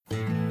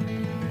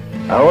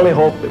I only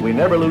hope that we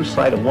never lose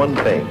sight of one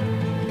thing,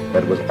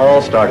 that it was all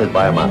started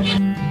by a mouse.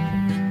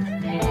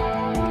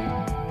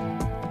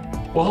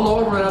 Well,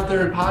 hello everyone out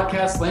there in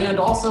podcast land,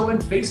 also in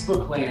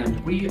Facebook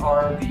land. We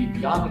are the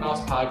Beyond the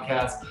Mouse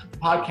podcast, the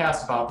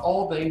podcast about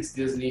all things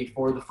Disney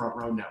for the Front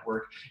Row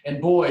Network. And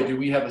boy, do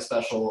we have a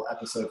special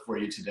episode for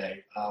you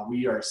today.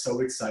 We are so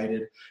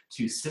excited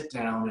to sit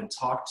down and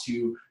talk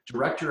to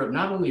director of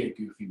not only a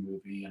Goofy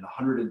movie and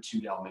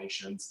 102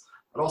 Dalmatians,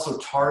 but also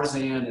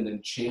Tarzan and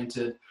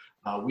Enchanted.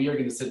 We are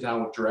going to sit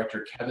down with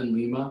director Kevin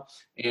Lima.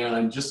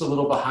 And just a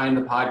little behind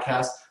the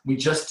podcast, we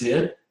just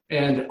did.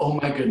 And oh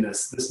my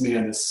goodness, this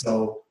man is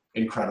so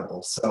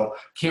incredible. So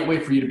can't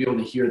wait for you to be able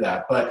to hear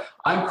that. But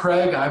I'm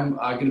Craig. I'm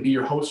going to be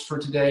your host for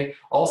today.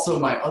 Also,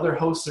 my other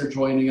hosts are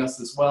joining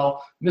us as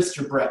well.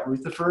 Mr. Brett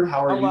Rutherford,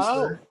 how are you,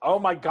 sir? Oh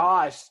my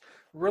gosh,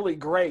 really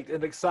great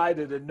and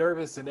excited and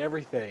nervous and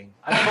everything.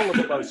 I'm full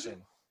of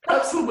emotion.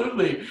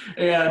 Absolutely.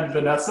 And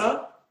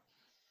Vanessa?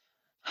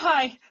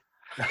 Hi,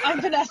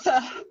 I'm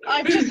Vanessa.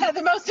 I've just had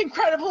the most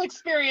incredible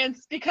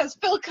experience because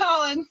Phil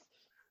Collins,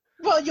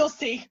 well, you'll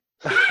see.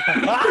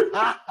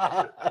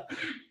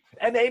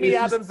 And Amy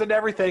Adams and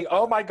everything.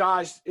 Oh my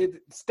gosh.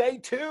 Stay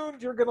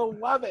tuned. You're going to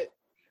love it.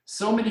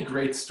 So many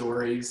great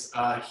stories.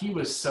 He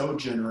was so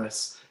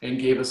generous and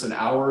gave us an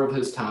hour of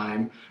his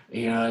time.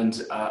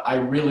 And I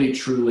really,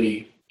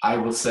 truly, I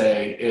will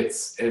say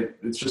it's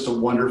just a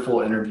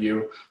wonderful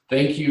interview.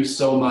 Thank you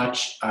so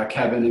much,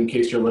 Kevin, in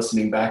case you're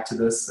listening back to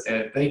this.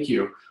 Thank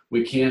you.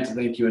 We can't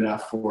thank you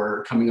enough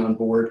for coming on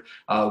board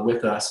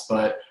with us,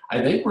 but I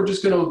think we're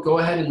just going to go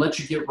ahead and let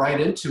you get right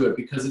into it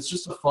because it's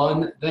just a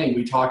fun thing.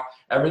 We talk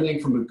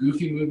everything from a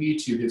Goofy movie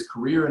to his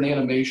career in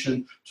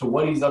animation to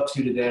what he's up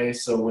to today.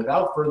 So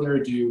without further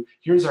ado,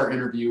 here's our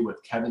interview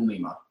with Kevin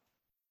Lima.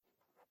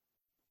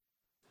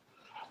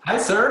 Hi,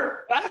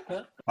 sir.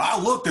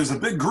 Wow, look, there's a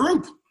big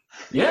group.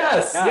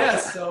 Yes.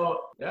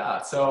 So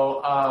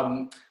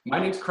my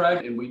name's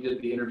Craig, and we did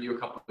the interview a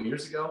couple of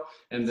years ago.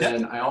 And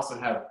then I also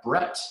have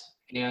Brett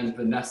and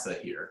Vanessa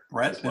here.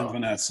 Brett and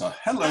Vanessa.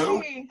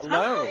 Hello. Hi.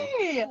 Hello.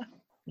 Hi.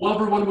 Well,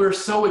 everyone, we're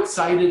so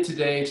excited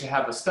today to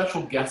have a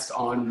special guest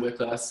on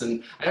with us,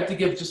 and I have to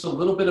give just a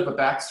little bit of a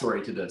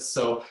backstory to this.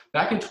 So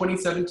back in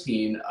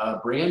 2017,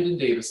 Brandon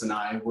Davis and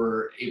I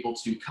were able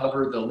to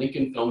cover the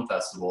Lincoln Film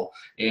Festival,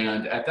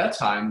 and at that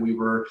time, we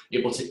were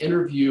able to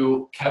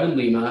interview Kevin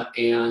Lima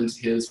and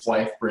his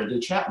wife, Brenda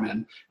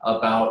Chapman,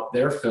 about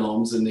their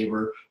films, and they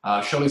were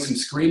showing some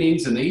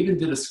screenings, and they even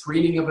did a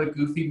screening of a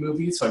Goofy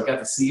movie, so I got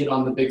to see it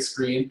on the big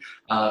screen,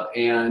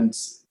 and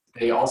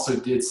they also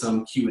did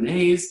some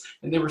Q&As,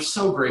 and they were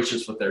so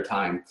gracious with their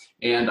time.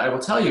 And I will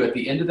tell you, at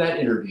the end of that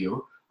interview,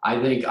 I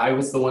think I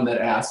was the one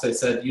that asked, I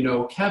said, you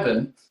know,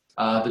 Kevin,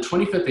 the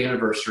 25th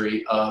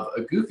anniversary of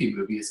a Goofy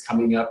movie is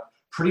coming up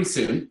pretty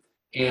soon,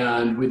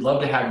 and we'd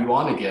love to have you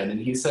on again. And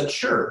he said,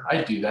 sure,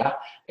 I'd do that.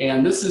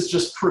 And this is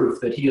just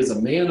proof that he is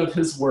a man of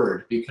his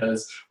word,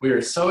 because we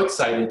are so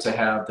excited to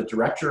have the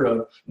director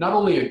of not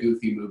only a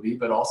Goofy movie,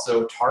 but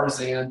also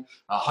Tarzan,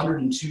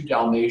 102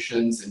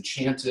 Dalmatians,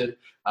 Enchanted,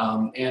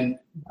 and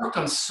worked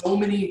on so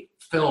many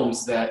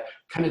films that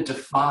kind of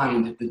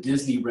defined the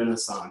Disney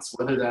Renaissance,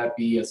 whether that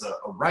be as a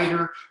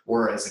writer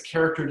or as a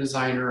character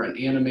designer, an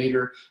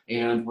animator.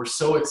 And we're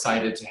so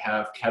excited to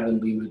have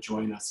Kevin Lima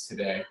join us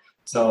today.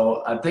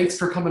 So thanks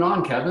for coming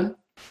on, Kevin.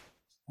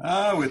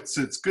 Oh, it's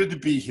good to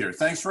be here.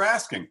 Thanks for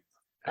asking.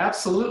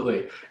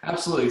 Absolutely.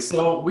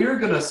 So we're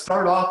going to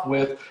start off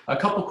with a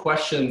couple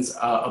questions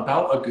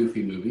about a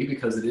Goofy movie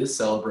because it is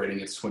celebrating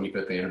its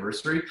 25th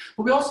anniversary.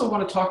 But we also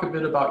want to talk a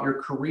bit about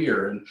your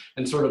career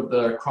and sort of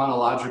the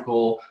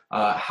chronological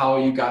how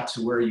you got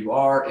to where you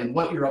are and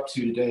what you're up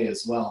to today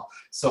as well.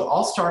 So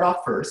I'll start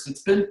off first.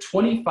 It's been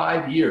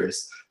 25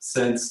 years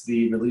since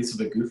the release of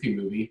a Goofy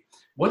movie.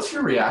 What's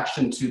your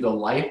reaction to the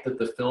life that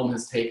the film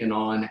has taken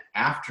on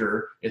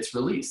after its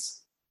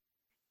release?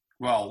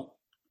 Well,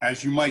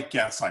 as you might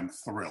guess, I'm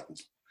thrilled.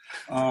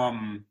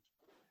 The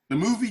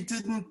movie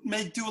didn't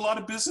do a lot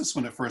of business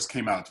when it first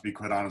came out, to be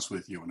quite honest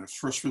with you. When it was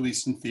first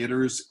released in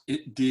theaters,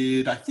 it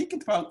did, I think,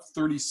 it's about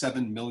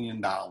 $37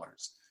 million,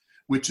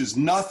 which is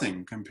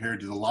nothing compared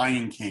to The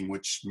Lion King,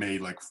 which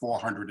made like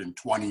 $420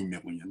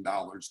 million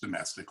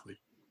domestically.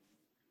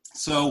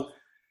 So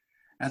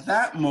at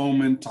that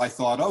moment, I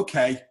thought,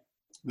 okay,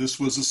 this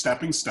was a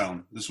stepping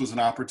stone. This was an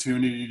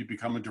opportunity to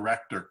become a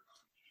director.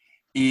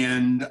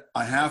 And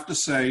I have to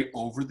say,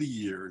 over the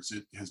years,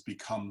 it has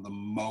become the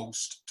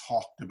most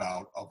talked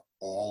about of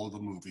all of the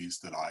movies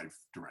that I've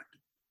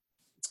directed.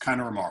 It's kind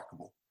of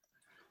remarkable.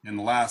 In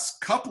the last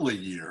couple of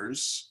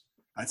years,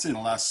 I'd say in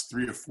the last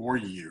 3 or 4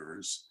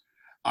 years,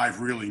 I've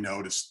really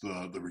noticed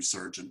the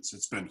resurgence.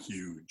 It's been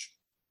huge.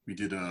 We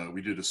did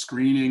a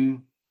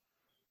screening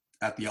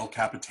at the El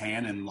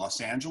Capitan in Los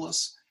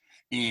Angeles,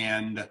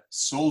 and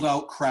sold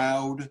out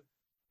crowd.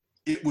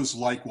 It was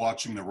like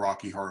watching the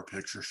Rocky Horror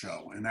Picture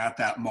Show. And at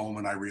that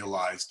moment, I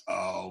realized,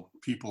 oh,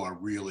 people are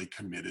really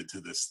committed to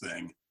this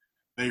thing.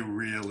 They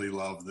really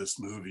love this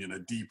movie in a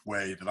deep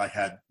way that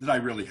I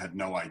really had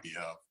no idea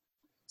of.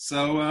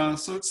 So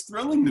it's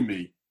thrilling to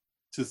me.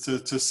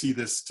 to see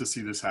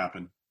this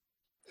happen.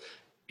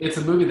 It's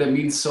a movie that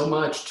means so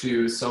much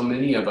to so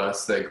many of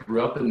us that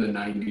grew up in the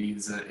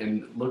 90s,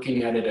 and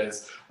looking at it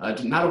as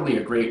not only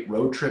a great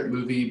road trip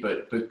movie,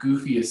 but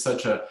Goofy is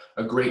such a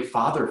great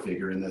father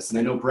figure in this. And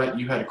I know, Brett,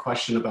 you had a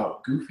question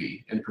about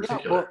Goofy in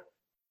particular.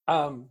 Yeah,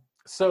 well,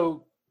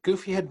 so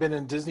Goofy had been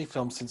in Disney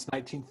films since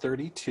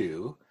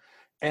 1932.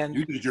 And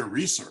you did your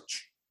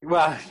research.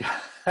 Well,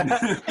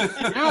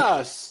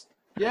 yeah.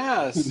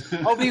 Yes.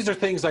 Oh, these are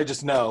things I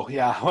just know.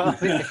 Yeah. Well,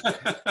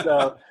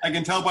 so, I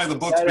can tell by the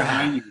books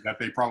behind you that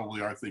they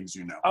probably are things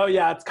you know. Oh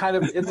yeah,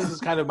 this is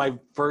kind of my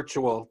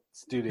virtual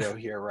studio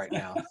here right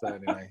now. So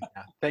anyway,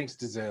 yeah, thanks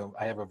to Zoom,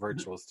 I have a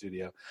virtual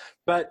studio.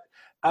 But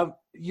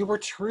you were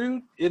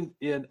true in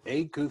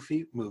a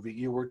Goofy movie.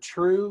 You were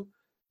true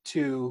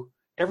to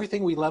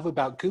everything we love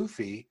about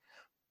Goofy.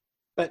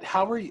 But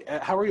how are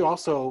you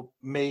also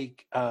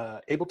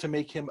able to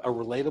make him a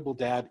relatable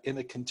dad in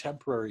a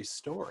contemporary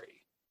story?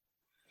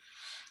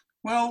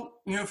 Well,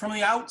 from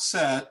the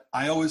outset,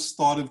 I always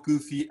thought of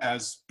Goofy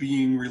as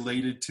being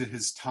related to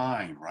his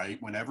time,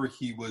 right? Whenever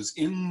he was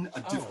in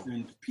a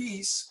different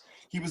piece,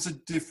 he was a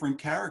different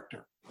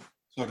character,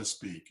 so to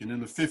speak. And in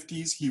the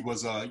 50s, he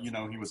was a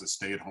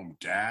stay-at-home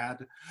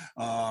dad.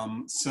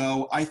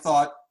 So I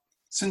thought,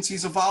 since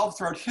he's evolved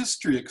throughout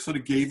history, it sort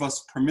of gave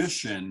us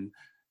permission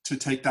to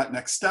take that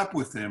next step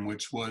with him,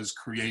 which was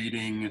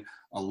creating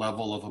a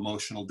level of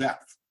emotional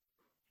depth.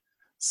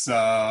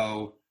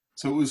 So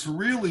it was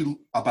really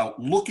about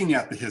looking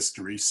at the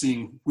history,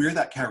 seeing where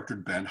that character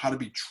had been, how to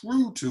be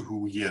true to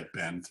who he had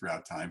been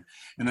throughout time,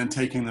 and then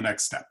taking the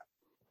next step.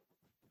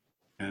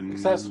 And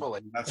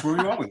successfully. That's where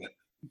we went with it.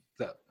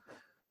 So,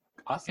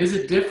 awesome. Is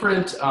it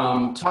different?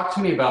 Talk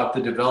to me about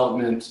the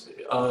development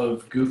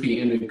of Goofy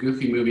in a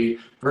Goofy movie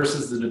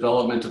versus the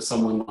development of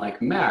someone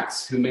like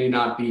Max, who may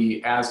not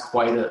be as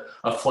quite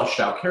a fleshed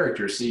out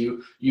character.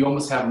 So you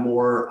almost have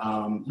more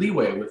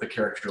leeway with a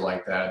character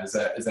like that. Is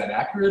that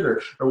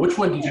accurate, or which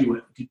one did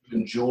you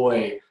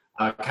enjoy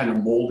kind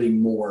of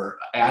molding more,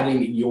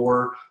 adding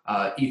your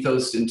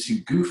ethos into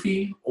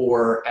Goofy,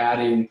 or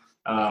adding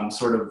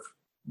sort of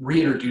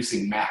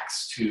reintroducing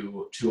Max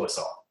to us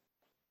all?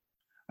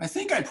 I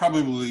think I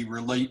probably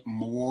relate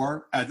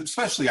more,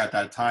 especially at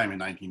that time in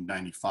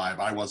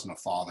 1995. I wasn't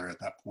a father at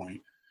that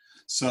point.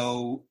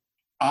 So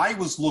I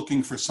was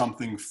looking for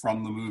something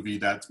from the movie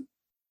that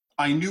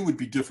I knew would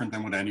be different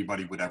than what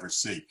anybody would ever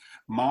see.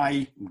 I'll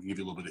give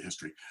you a little bit of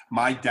history.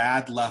 My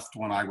dad left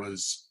when I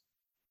was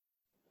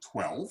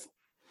 12,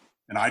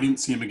 and I didn't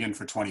see him again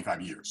for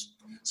 25 years.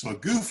 So a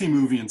Goofy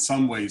movie in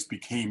some ways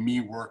became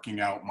me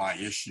working out my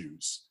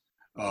issues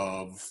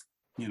of,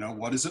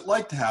 what is it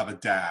like to have a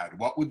dad?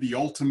 What would the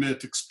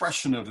ultimate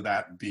expression of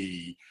that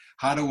be?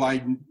 How do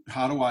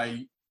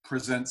I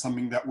present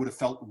something that would have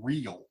felt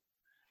real,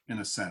 in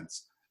a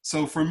sense?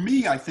 So for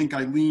me, I think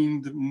I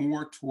leaned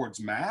more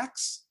towards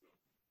Max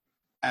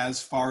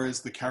as far as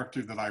the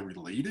character that I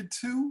related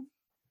to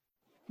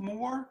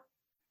more.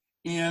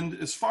 And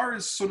as far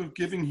as sort of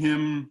giving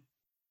him,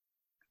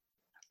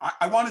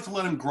 I wanted to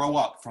let him grow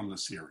up from the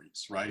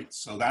series, right?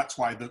 So that's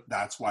why the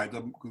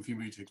Goofy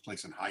movie takes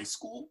place in high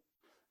school.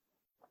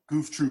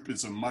 Goof Troop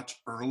is a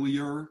much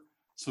earlier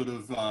sort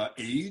of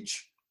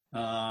age.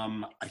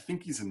 I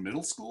think he's in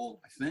middle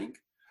school,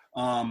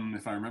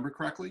 if I remember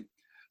correctly.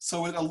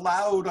 So it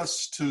allowed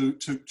us to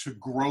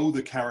grow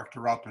the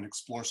character up and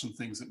explore some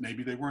things that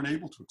maybe they weren't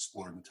able to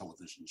explore in the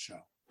television show.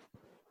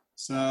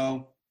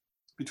 So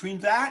between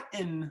that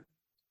and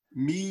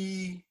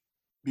me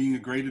being a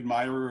great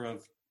admirer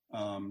of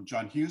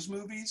John Hughes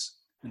movies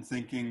and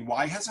thinking,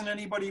 why hasn't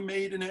anybody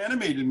made an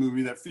animated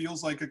movie that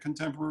feels like a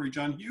contemporary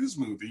John Hughes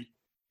movie?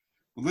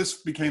 Well,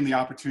 this became the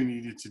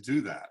opportunity to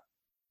do that,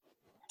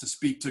 to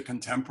speak to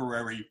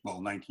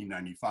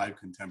 1995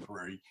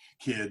 contemporary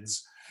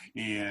kids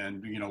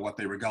and, what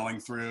they were going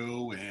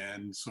through,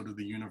 and sort of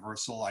the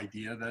universal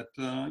idea that,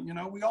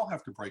 we all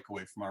have to break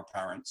away from our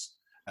parents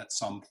at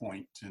some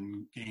point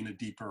and gain a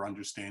deeper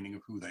understanding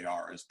of who they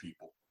are as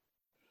people.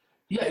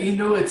 Yeah,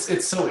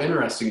 it's so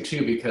interesting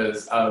too,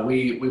 because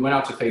we went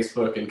out to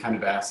Facebook and kind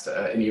of asked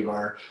any of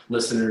our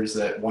listeners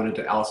that wanted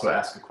to also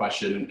ask a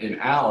question, and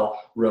Al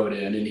wrote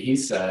in and he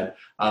said,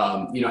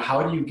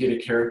 how do you get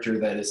a character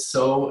that is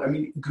so,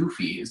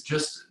 Goofy is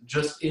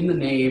just in the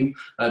name,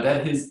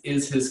 that is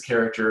his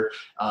character,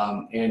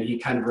 and he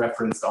kind of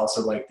referenced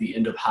also like the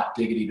end of Hot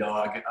Diggity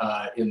Dog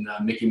in the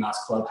Mickey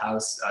Mouse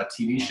Clubhouse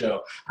TV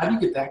show. How do you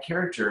get that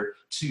character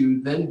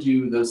to then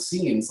do those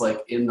scenes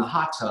like in the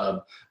hot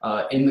tub,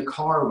 in the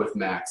car with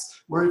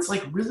Max, where it's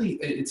like really,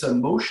 it's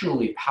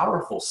emotionally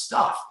powerful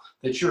stuff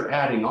that you're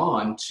adding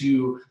on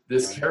to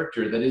this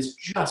character that is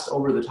just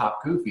over the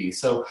top Goofy.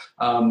 So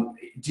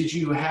did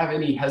you have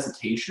any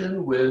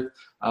hesitation with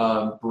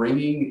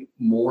bringing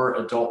more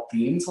adult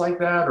themes like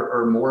that,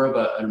 or more of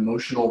an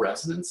emotional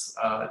resonance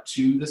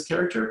to this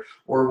character?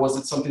 Or was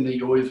it something that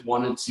you always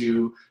wanted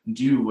to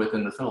do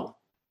within the film?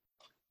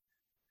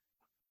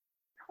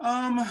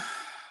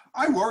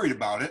 I worried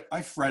about it.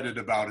 I fretted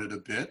about it a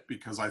bit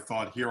because I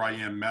thought, here I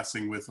am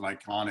messing with an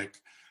iconic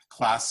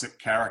classic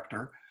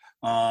character.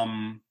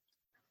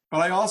 But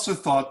I also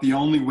thought the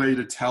only way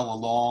to tell a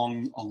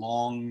long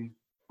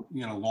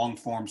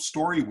form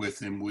story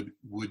with him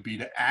would be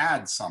to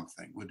add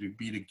something, would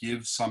be to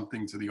give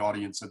something to the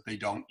audience that they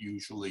don't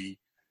usually,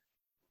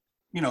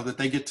 that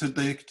they get to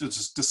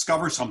just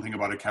discover something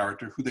about a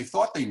character who they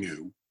thought they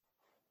knew,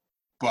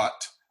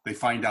 but they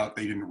find out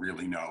they didn't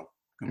really know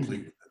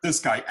completely. Mm-hmm. This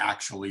guy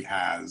actually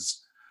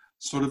has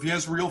he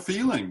has real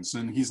feelings,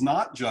 and he's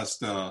not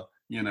just a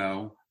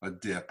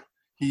dip.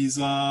 He's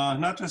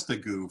not just a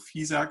goof.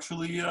 He's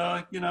actually,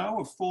 a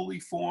fully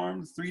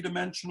formed,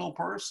 three-dimensional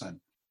person.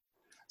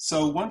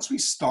 So once we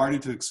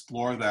started to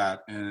explore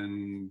that,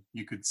 and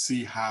you could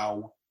see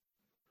how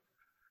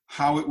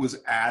it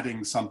was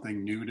adding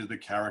something new to the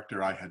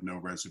character, I had no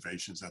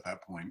reservations at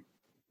that point.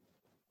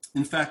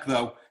 In fact,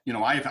 though,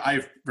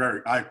 I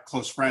have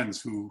close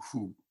friends who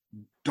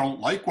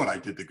don't like what I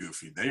did to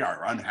Goofy. They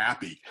are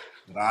unhappy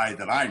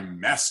that I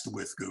messed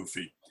with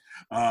Goofy.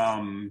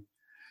 But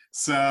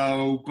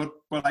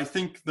I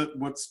think that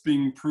what's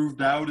being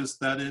proved out is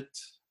that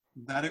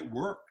it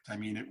worked. I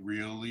mean, it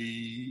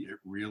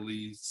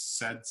really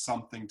said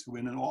something to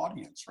an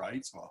audience,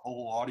 right? So a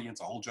whole audience,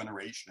 a whole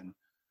generation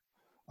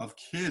of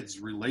kids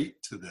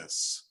relate to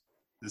this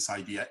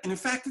idea. And in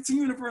fact, it's a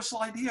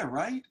universal idea,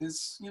 right?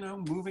 Is,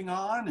 moving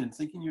on and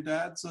thinking your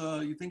parents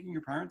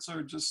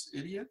are just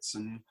idiots,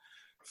 and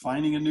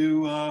finding a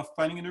new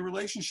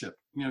relationship,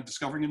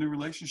 discovering a new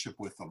relationship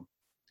with them.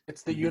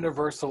 It's the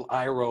universal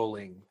eye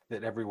rolling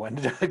that everyone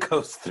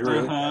goes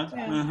through.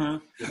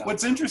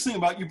 What's interesting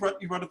about you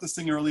brought up this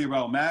thing earlier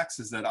about Max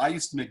is that I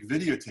used to make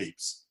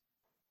videotapes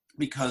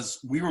because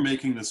we were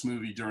making this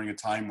movie during a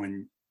time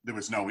when there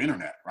was no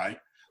internet, right?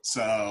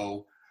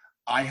 So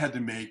I had to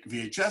make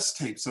VHS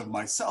tapes of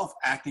myself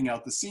acting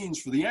out the scenes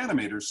for the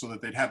animators so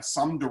that they'd have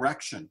some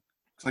direction,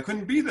 because I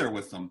couldn't be there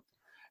with them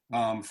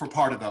for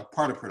part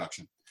of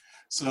production.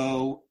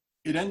 So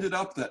it ended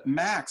up that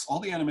Max,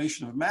 all the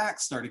animation of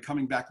Max started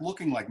coming back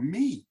looking like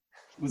me,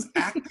 was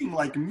acting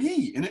like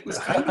me. And it was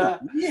kind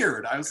of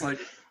weird. I was like,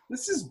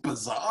 this is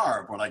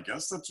bizarre, but I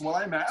guess that's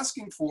what I'm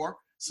asking for.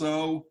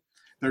 So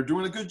they're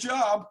doing a good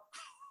job.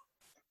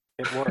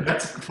 It worked.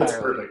 That's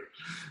perfect.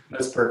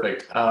 That's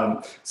perfect.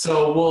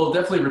 So we'll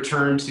definitely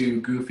return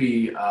to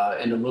Goofy in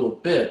a little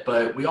bit,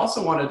 but we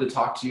also wanted to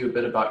talk to you a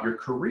bit about your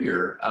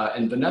career.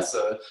 And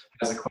Vanessa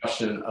has a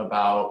question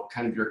about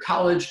kind of your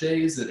college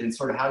days and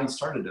sort of how you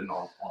started in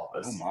all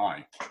this. Oh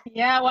my.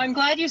 Yeah, well, I'm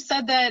glad you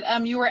said that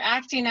you were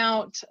acting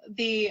out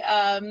the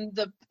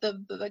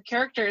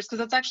characters, because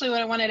that's actually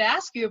what I wanted to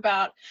ask you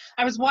about.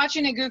 I was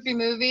watching a Goofy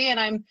movie, and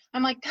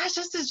I'm like, gosh,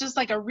 this is just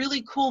like a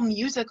really cool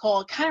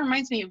musical. It kind of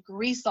reminds me of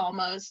Grease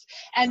almost.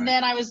 And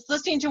then I was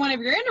listening to one of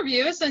your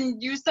interviews,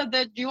 and you said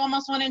that you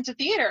almost went into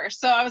theater.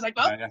 So I was like,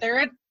 oh, there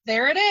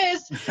it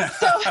is.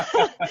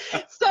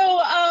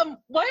 So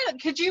why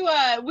could you?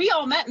 We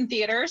all met in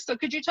theater. So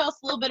could you tell us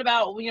a little bit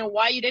about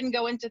why you didn't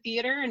go into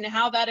theater and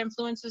how that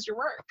influences your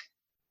work?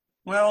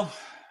 Well,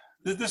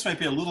 this might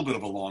be a little bit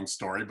of a long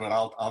story, but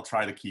I'll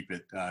try to keep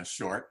it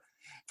short.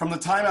 From the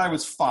time I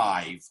was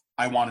 5,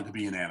 I wanted to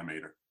be an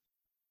animator.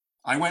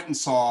 I went and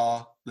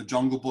saw The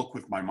Jungle Book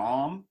with my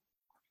mom,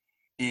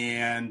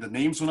 and the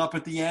names went up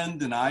at the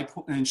end,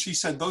 and she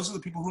said, those are the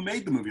people who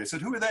made the movie. I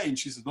said, who are they? And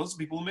she said, those are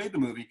the people who made the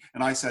movie.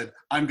 And I said,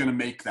 I'm going to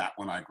make that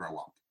when I grow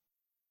up.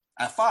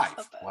 At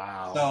 5.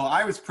 Wow. So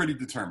I was pretty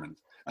determined.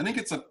 I think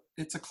it's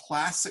a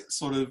classic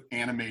sort of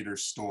animator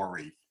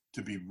story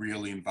to be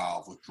really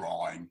involved with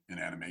drawing and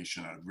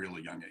animation at a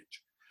really young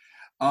age.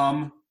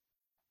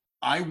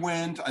 I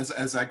went,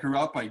 as I grew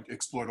up, I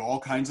explored all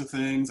kinds of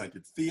things. I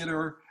did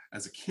theater.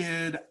 As a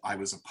kid, I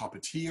was a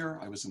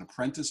puppeteer. I was an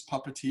apprentice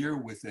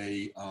puppeteer with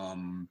a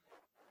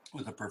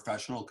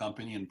professional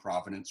company in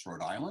Providence,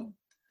 Rhode Island.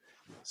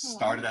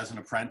 Started as an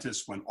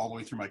apprentice, went all the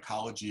way through my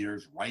college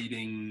years,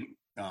 writing,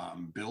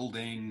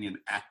 building, and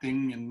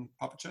acting in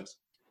puppet shows.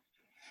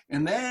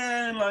 And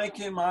then, like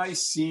in my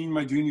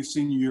junior,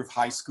 senior year of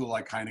high school,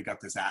 I kind of got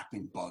this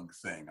acting bug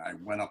thing. I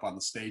went up on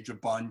the stage a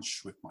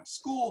bunch with my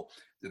school,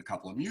 did a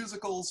couple of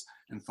musicals,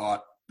 and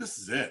thought, this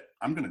is it.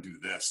 I'm going to do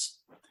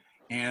this.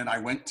 And I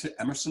went to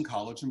Emerson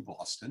College in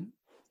Boston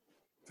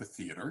for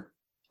theater.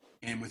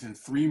 And within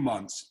 3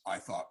 months, I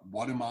thought,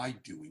 what am I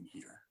doing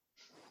here?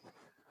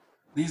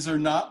 These are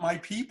not my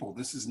people.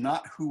 This is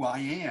not who I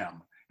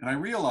am. And I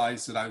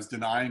realized that I was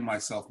denying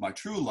myself my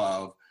true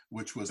love,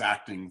 which was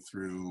acting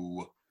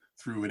through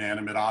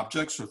inanimate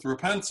objects or through a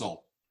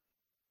pencil,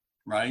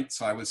 right?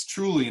 So I was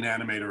truly an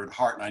animator at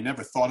heart, and I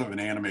never thought of an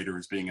animator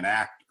as being an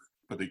actor,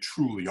 but they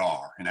truly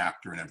are an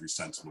actor in every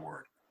sense of the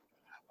word.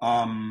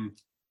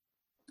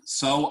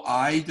 So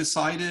I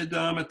decided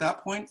at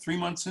that point, 3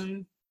 months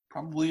in,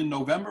 probably in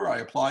November, I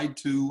applied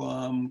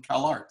to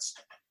Cal Arts.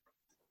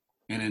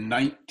 And in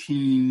I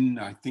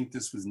think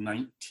this was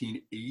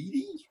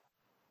 1980.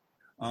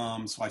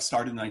 So I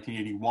started in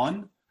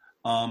 1981.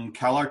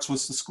 Cal Arts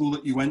was the school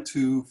that you went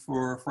to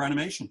for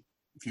animation.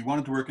 If you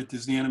wanted to work at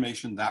Disney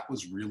Animation, that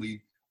was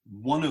really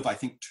one of, I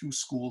think, 2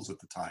 schools at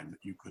the time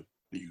that you could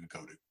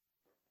go to.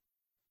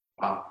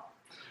 Wow.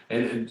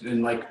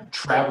 and like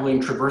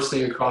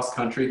traversing across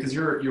country, because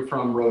you're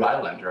from Rhode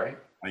Island, right?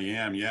 I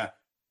am, yeah.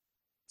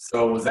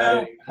 So was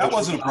that that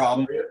wasn't a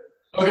problem.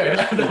 Okay,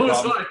 that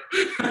was fine.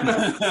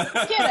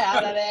 Get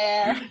out of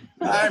there.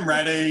 I'm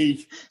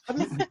ready.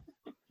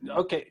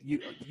 Okay,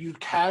 you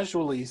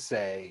casually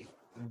say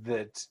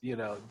that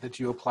that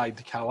you applied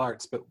to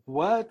CalArts, but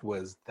what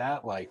was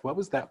that like? What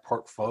was that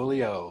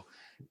portfolio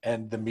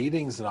and the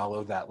meetings and all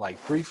of that like,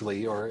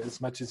 briefly, or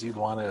as much as you'd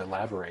want to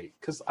elaborate?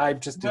 Because I'm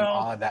just in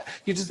awe of that.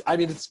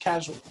 It's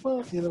casual.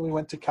 Well, we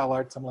went to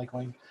CalArts. I'm like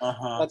going,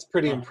 that's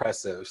pretty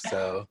impressive.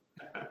 So,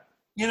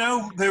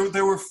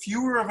 there were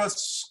fewer of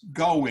us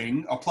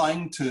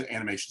applying to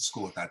animation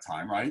school at that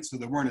time, right? So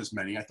there weren't as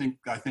many. I think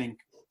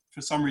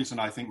for some reason,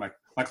 I think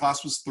my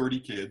class was 30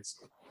 kids.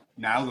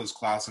 Now those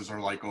classes are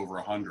like over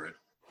 100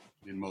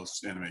 in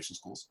most animation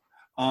schools.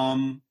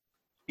 I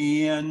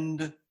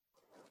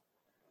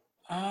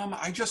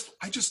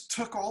just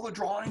took all the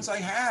drawings I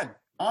had.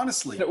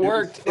 Honestly, it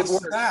worked. It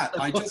worked. That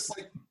I just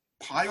like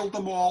piled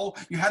them all.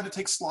 You had to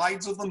take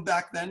slides of them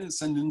back then and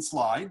send in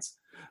slides.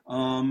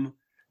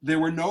 There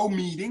were no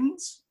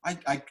meetings.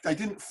 I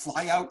didn't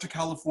fly out to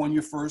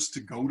California first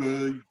to go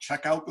to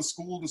check out the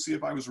school to see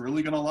if I was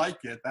really going to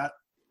like it. That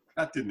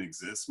didn't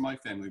exist. My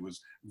family was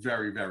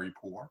very, very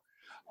poor.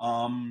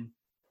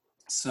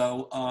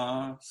 So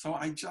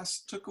I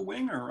just took a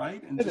winger,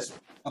 right? And just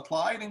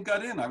applied and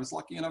got in. I was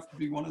lucky enough to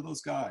be one of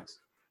those guys.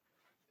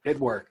 It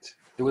worked.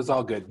 It was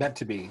all good. Meant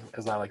to be,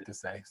 as I like to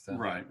say. So.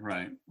 Right.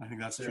 I think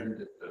that's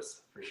true.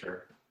 For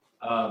sure.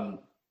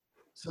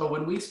 So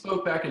when we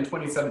spoke back in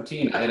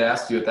 2017, I had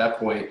asked you at that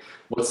point,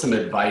 what's some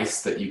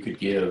advice that you could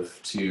give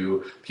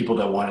to people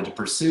that wanted to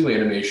pursue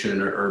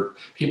animation, or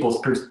people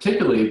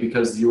particularly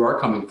because you are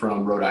coming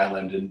from Rhode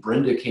Island and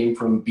Brenda came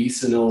from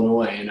Beeson,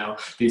 Illinois,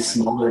 these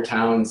smaller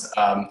towns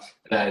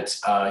that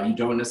you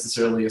don't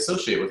necessarily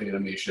associate with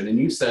animation. And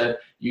you said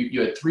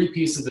you had 3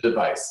 pieces of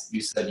advice.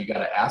 You said you got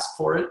to ask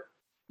for it,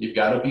 you've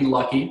got to be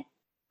lucky,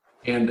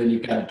 and then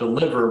you've got to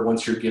deliver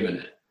once you're given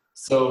it.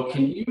 So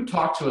can you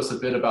talk to us a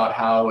bit about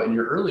how in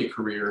your early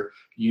career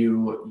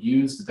you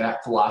used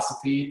that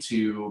philosophy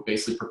to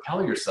basically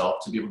propel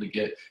yourself to be able to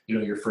get,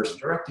 your first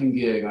directing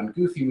gig on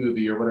Goofy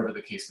Movie or whatever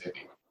the case may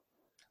be?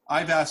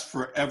 I've asked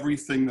for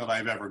everything that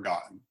I've ever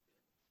gotten.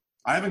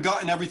 I haven't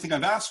gotten everything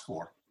I've asked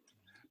for,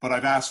 but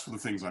I've asked for the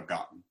things I've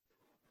gotten.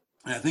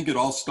 And I think it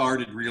all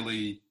started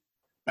really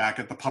back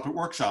at the Puppet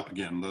Workshop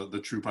again,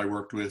 the troupe I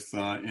worked with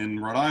in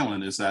Rhode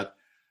Island, is that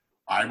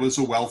I was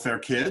a welfare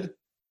kid.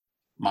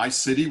 My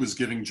city was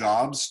giving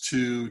jobs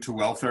to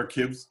welfare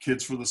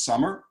kids for the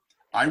summer.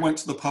 I went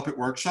to the Puppet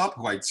Workshop,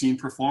 who I'd seen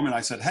perform, and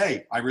I said,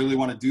 "Hey, I really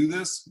want to do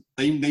this."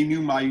 They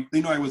knew I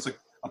was a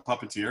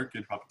puppeteer,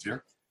 kid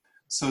puppeteer.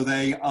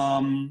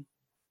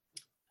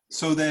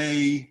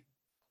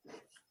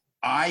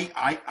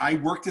 I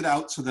worked it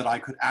out so that I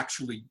could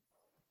actually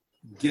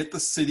get the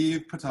city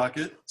of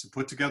Pawtucket to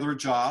put together a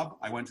job.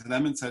 I went to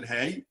them and said,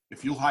 "Hey,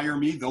 if you'll hire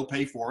me, they'll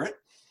pay for it."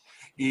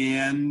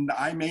 And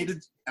I made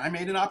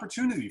an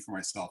opportunity for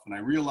myself. And I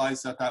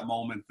realized at that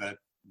moment that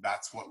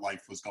that's what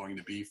life was going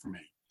to be for me.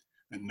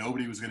 That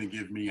nobody was going to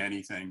give me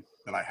anything,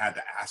 that I had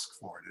to ask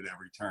for it at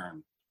every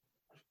turn.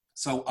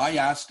 So I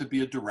asked to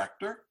be a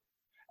director.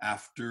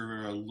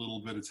 After a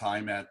little bit of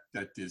time at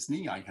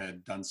Disney, I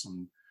had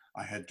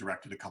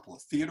directed a couple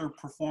of theater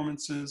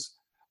performances.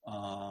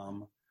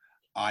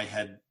 I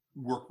had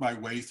worked my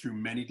way through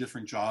many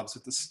different jobs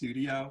at the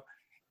studio.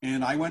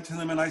 And I went to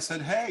them and I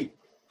said, "Hey,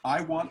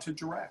 I want to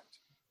direct."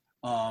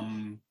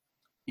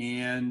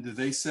 And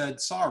they said,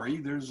 "Sorry,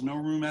 there's no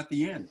room at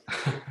the inn."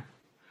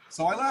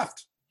 So I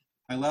left.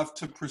 I left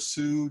to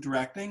pursue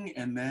directing,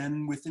 and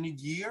then within a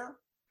year,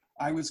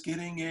 I was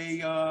getting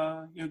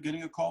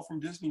a call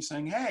from Disney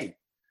saying, "Hey,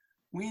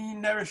 we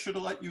never should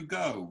have let you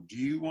go. Do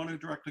you want to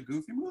direct a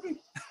Goofy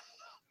movie?"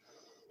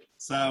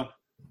 So,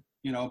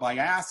 by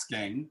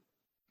asking,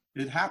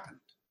 it happened.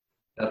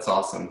 That's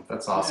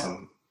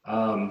awesome.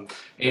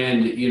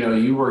 And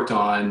you worked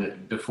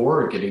on,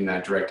 before getting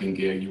that directing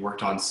gig, you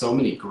worked on so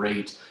many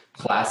great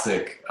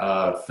classic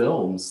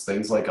films,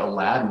 things like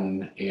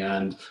Aladdin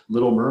and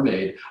Little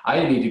Mermaid.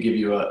 I need to give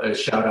you a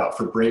shout out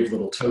for Brave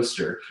Little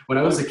Toaster. When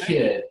I was a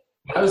kid,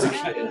 that was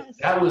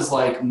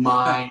like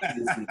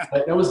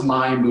that was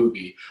my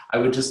movie. I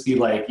would just be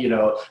like,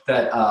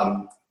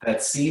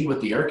 that scene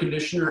with the air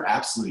conditioner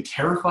absolutely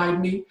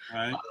terrified me.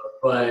 Right.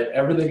 But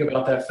everything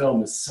about that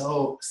film is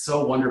so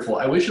wonderful.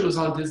 I wish it was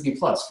on Disney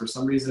Plus. For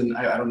some reason,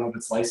 I don't know if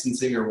it's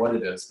licensing or what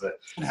it is, but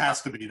it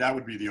has to be. That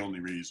would be the only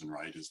reason,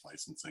 right? Is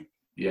licensing.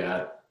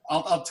 Yeah.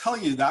 I'll tell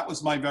you, that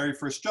was my very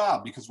first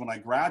job, because when I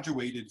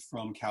graduated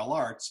from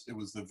CalArts, it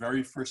was the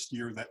very first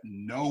year that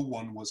no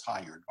one was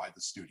hired by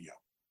the studio.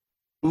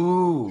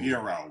 Ooh.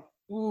 0.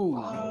 Ooh.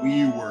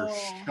 We were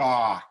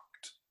shocked.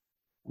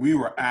 We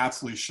were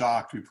absolutely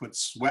shocked. We put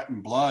sweat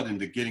and blood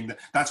into getting that.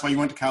 That's why you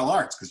went to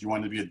CalArts, because you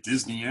wanted to be a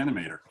Disney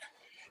animator.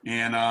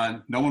 And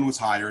no one was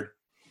hired.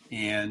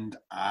 And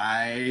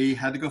I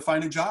had to go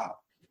find a job.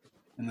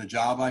 And the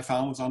job I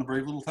found was on a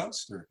Brave Little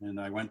Toaster. And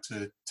I went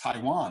to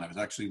Taiwan. I was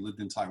actually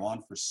lived in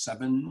Taiwan for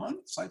 7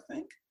 months, I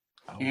think,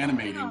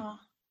 animating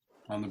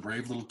on the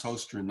Brave Little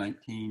Toaster in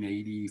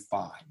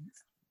 1985.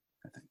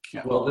 I think,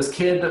 yeah. Well, this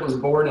kid that was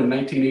born in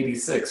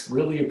 1986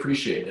 really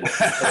appreciated it.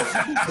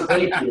 So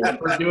thank you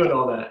for doing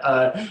all that.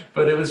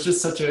 But it was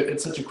just such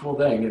a cool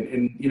thing.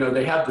 And you know,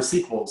 they have the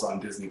sequels on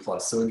Disney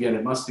Plus. So again,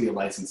 it must be a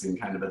licensing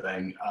kind of a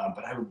thing.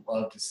 But I would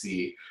love to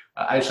see,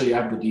 I actually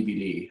have the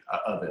DVD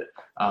of it.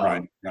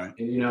 Right. And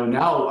you know,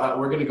 now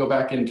we're going to go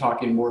back in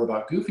talking more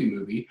about Goofy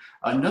Movie.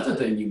 Another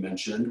thing you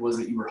mentioned was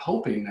that you were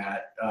hoping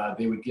that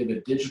they would give a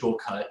digital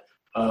cut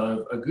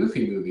of a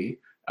Goofy Movie.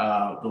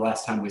 The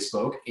last time we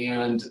spoke,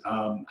 and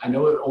I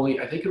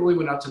think it only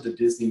went out to the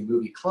Disney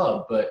Movie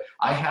Club, but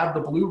I have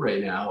the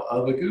Blu-ray now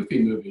of a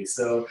Goofy Movie,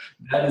 so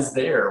that is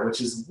there, which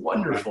is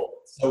wonderful.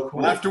 So cool.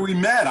 Well, after we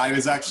met, I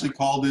was actually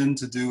called in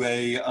to do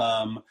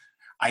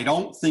I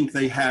don't think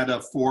they had a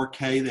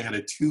 4K, they had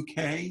a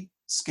 2K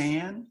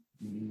scan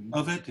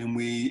of it, and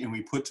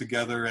we put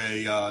together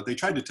they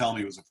tried to tell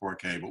me it was a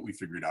 4K, but we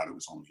figured out it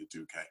was only a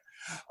 2K.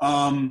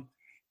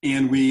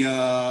 And we,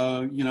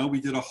 we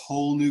did a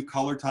whole new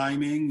color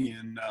timing,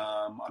 and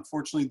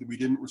unfortunately, we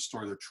didn't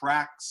restore the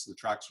tracks. The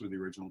tracks were the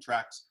original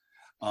tracks,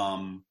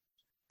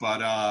 but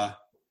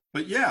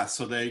yeah.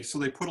 So they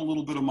put a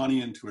little bit of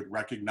money into it,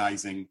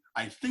 recognizing,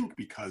 I think,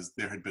 because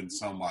there had been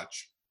so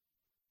much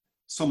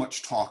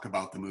talk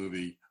about the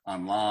movie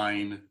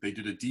online. They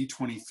did a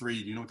D23. Do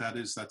you know what that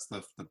is? That's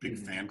the big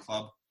fan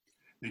club.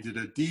 They did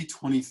a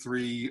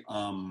D23,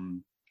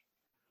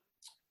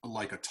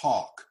 like a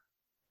talk.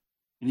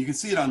 And you can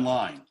see it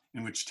online,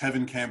 in which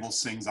Tevin Campbell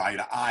sings Eye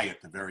to Eye at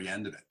the very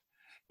end of it.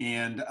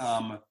 And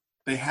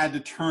they had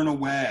to turn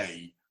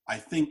away, I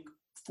think,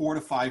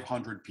 400 to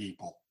 500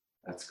 people.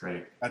 That's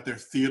great. That their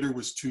theater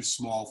was too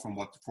small for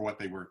what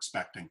they were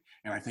expecting.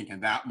 And I think in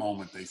that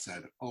moment they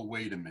said, oh,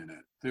 wait a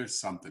minute, there's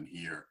something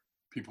here.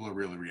 People are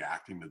really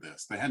reacting to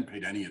this. They hadn't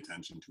paid any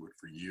attention to it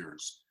for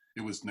years.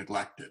 It was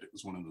neglected. It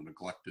was one of the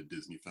neglected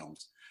Disney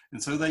films.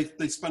 And so they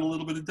spent a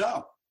little bit of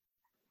dough.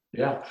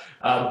 Yeah.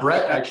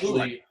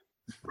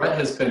 Brett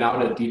has been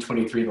out at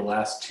D23 the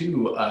last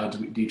two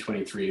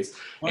D23s,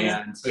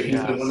 and so he's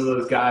been one of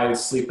those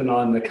guys sleeping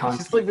on the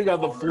He's sleeping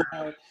on the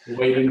floor,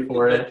 waiting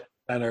for it.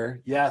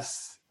 Center.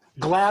 Yes,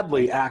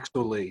 gladly.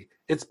 Actually,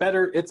 it's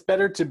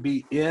better to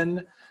be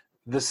in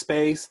the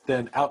space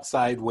than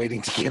outside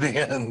waiting to get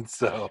in.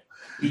 So,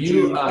 did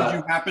you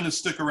happen to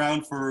stick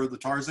around for the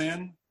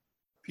Tarzan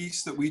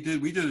piece that we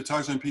did? We did a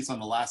Tarzan piece on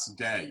the last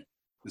day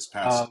this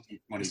past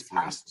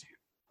D23.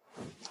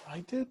 I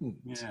didn't.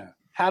 Yeah.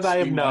 Had I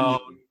have known.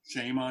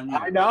 Shame on you.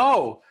 I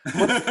know.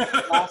 What's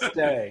the last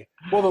day?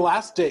 Well, the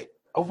last day.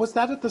 Oh, was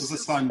that at the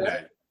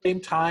Sunday? Same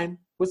time?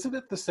 Was it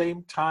at the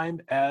same time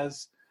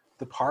as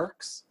the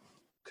parks?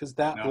 Because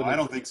that. No, I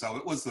don't think so.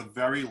 It was the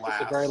very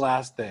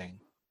last. Thing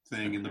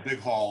in the big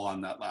hall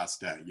on that last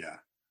day. Yeah.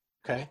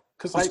 Okay.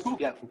 Cool.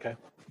 Yeah. Okay.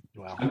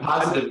 Well, I'm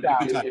positive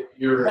if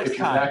you're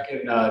back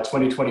in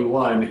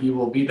 2021, he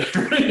will be there.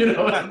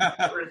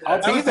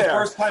 I'll be there. The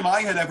first time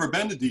I had ever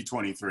been to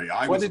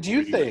D23. What did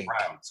you think?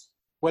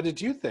 What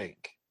did you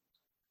think?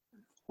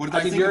 What did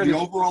I think of the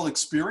overall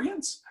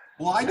experience?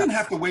 Well, I didn't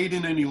have to wait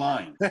in any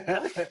line,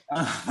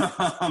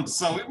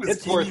 so it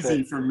was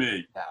easy for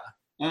me.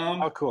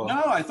 Yeah. Oh, cool.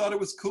 No, I thought it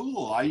was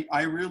cool.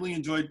 I really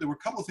enjoyed. There were a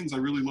couple of things I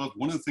really loved.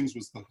 One of the things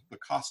was the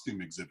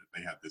costume exhibit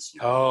they had this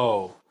year.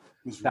 Oh.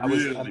 That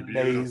was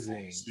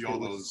amazing. See all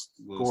those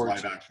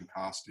live action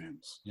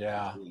costumes.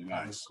 Yeah, really nice.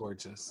 That was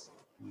gorgeous.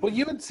 Well,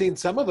 you had seen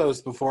some of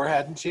those before,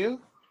 hadn't you?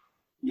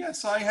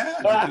 Yes, I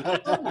had. Some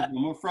of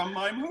them were from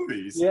my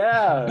movies.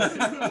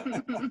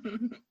 Yeah.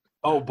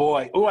 Oh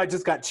boy. Oh, I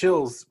just got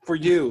chills for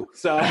you.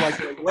 So I'm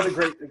like, what a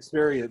great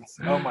experience.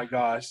 Oh my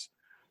gosh,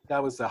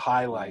 that was a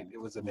highlight.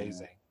 It was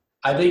amazing.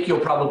 I think you'll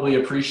probably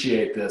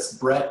appreciate this.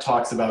 Brett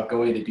talks about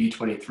going to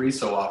D23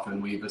 so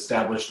often. We've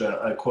established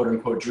a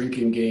quote-unquote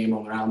drinking game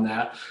around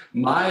that.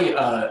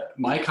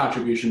 My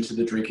contribution to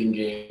the drinking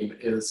game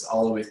is, I'll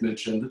always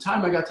mention, the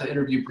time I got to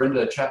interview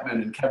Brenda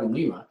Chapman and Kevin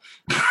Lima.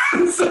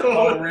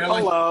 Oh, really?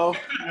 Hello.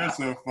 You're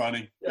so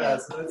funny.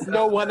 Yes.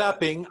 No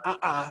one-upping.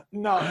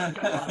 No.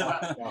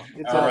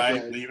 It's all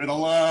right. Good. Leave it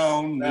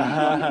alone.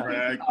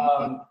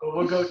 But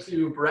we'll go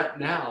to Brett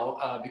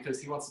now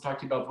because he wants to talk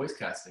to you about voice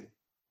casting.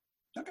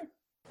 Okay.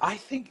 I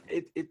think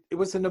it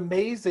was an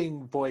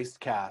amazing voice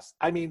cast.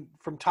 I mean,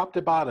 from top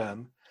to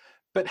bottom.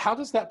 But how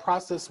does that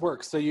process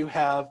work? So you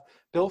have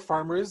Bill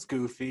Farmer as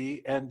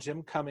Goofy and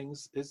Jim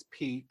Cummings is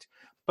Pete.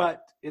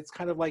 But it's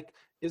kind of like,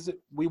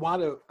 we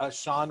want a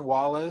Sean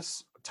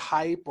Wallace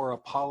type or a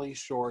Pauly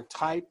Shore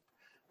type?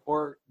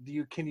 Or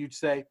can you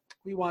say,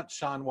 we want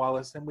Sean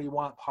Wallace and we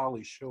want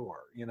Pauly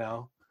Shore, We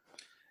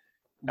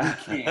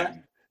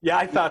can. Yeah,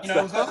 I thought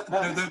so.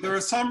 There are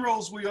some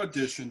roles we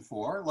auditioned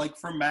for, like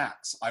for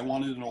Max. I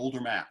wanted an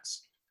older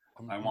Max.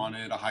 I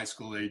wanted a high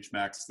school age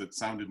Max that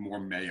sounded more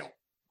male.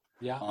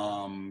 Yeah.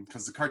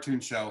 Because the cartoon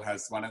show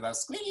has one of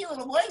those squeaky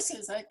little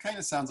voices that kind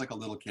of sounds like a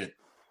little kid.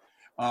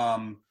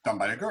 Done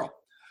by a girl.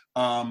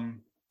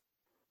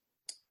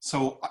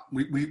 So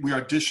we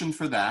auditioned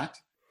for that.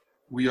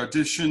 We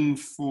auditioned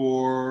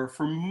for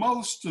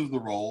most of the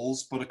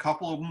roles, but a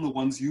couple of them, the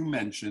ones you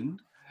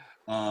mentioned,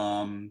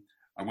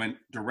 I went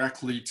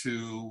directly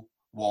to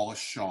Wallace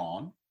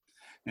Shawn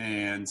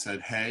and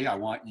said, hey, I'd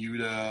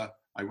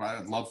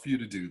love for you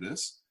to do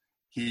this.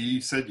 He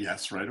said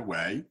yes right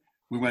away.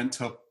 We went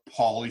to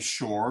Pauly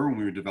Shore when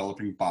we were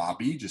developing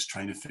Bobby, just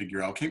trying to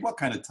figure out, okay, what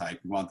kind of type?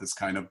 We want this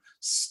kind of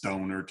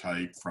stoner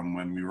type from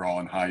when we were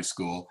all in high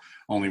school,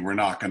 only we're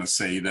not going to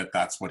say that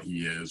that's what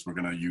he is. We're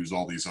going to use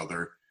all these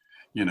other,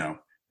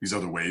 these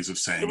other ways of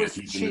saying it.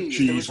 He's cheese.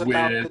 It was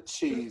about the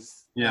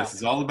cheese. Yes,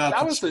 it's all about the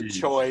cheese. That was a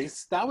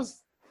choice.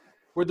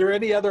 Were there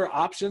any other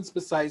options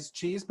besides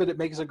cheese? But it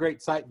makes a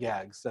great sight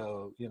gag,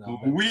 so,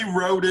 We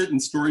wrote it and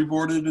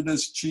storyboarded it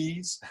as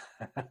cheese.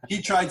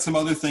 He tried some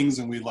other things,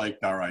 and we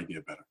liked our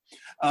idea better.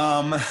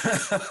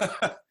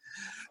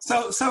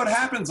 So it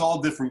happens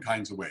all different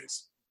kinds of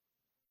ways.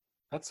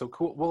 That's so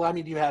cool. Well, I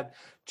mean, you had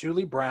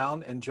Julie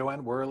Brown and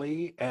Joanne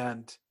Worley,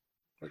 and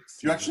do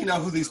you actually know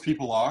who these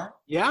people are?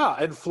 Yeah,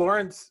 and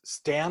Florence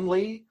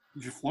Stanley.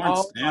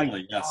 Florence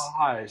Stanley, yes.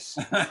 Gosh,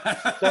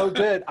 so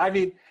good. I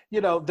mean,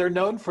 they're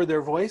known for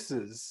their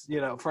voices,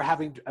 for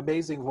having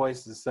amazing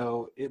voices.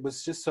 So it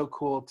was just so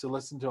cool to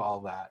listen to all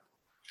that.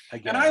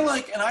 Again. And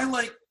I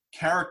like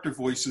character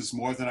voices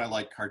more than I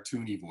like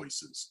cartoony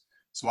voices.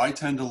 So I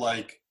tend to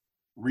like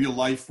real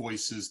life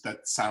voices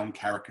that sound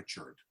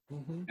caricatured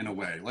in a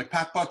way, like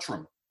Pat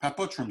Buttram. Pat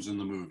Buttram's in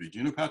the movie. Do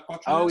you know Pat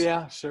Buttram? Oh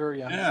yeah, sure,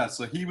 yeah. Yeah,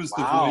 so he was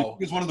the voice.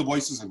 He was one of the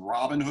voices in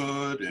Robin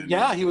Hood. And,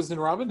 yeah, he was in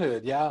Robin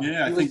Hood. Yeah,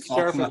 yeah. He was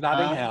Sheriff of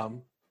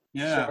Nottingham.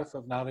 Yeah, Sheriff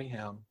of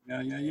Nottingham.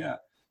 Yeah.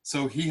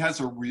 So he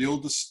has a real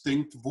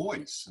distinct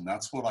voice, and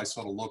that's what I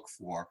sort of look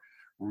for: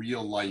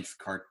 real life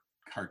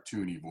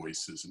cartoony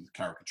voices and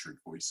caricatured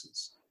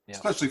voices,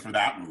 especially for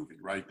that movie.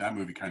 Right, that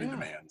movie kind of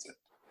demands it.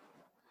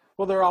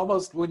 Well, they're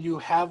almost, when you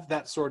have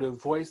that sort of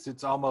voice,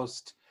 it's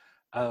almost.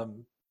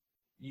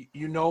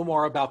 You know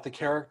more about the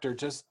character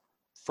just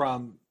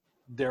from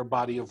their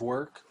body of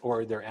work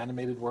or their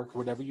animated work or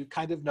whatever. You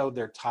kind of know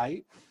their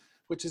type,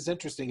 which is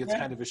interesting. It's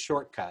kind of a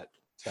shortcut.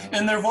 So.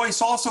 And their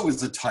voice also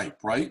is a type,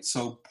 right?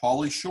 So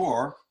Pauly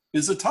Shore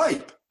is a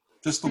type,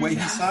 just the way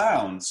he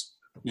sounds.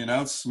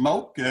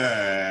 Smoke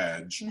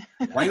Edge.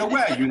 Right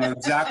away, you know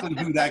exactly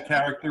who that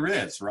character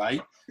is,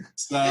 right?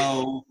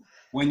 So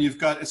when you've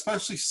got,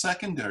 especially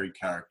secondary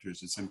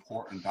characters, it's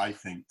important, I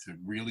think, to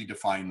really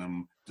define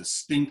them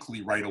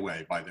distinctly right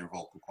away by their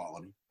vocal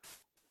quality.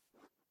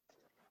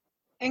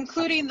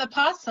 Including the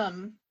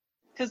possum,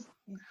 because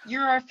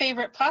you're our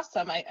favorite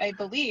possum, I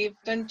believe.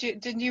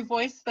 Didn't you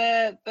voice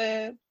the?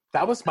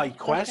 That was my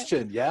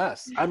question.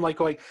 Yes, I'm like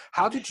going,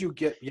 how did you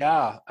get?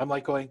 Yeah, I'm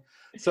like going.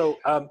 So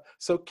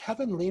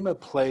Kevin Lima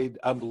played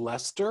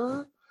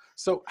Lester.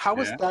 So how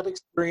was that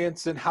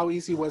experience, and how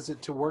easy was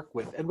it to work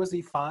with? And was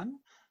he fun?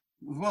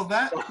 Well,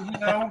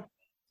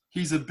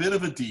 he's a bit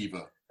of a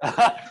diva.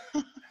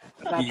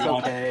 That's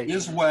okay.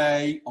 His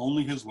way,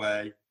 only his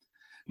way.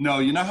 No,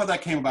 you know how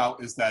that came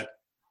about is that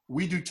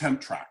we do temp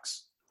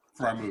tracks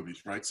for our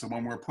movies, right? So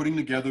when we're putting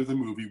together the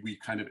movie, we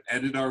kind of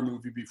edit our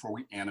movie before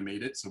we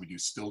animate it. So we do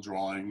still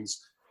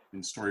drawings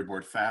in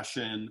storyboard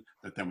fashion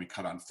that then we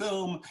cut on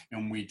film,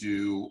 and we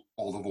do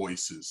all the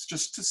voices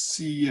just to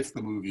see if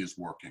the movie is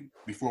working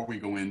before we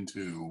go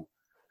into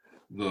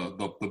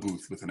the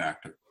booth with an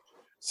actor.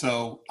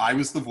 So I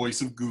was the voice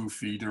of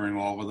Goofy during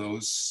all of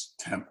those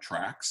temp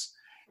tracks,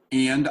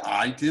 and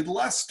I did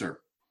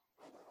Lester.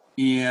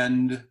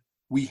 And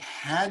we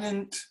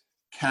hadn't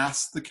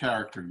cast the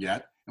character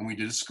yet, and we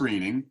did a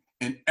screening,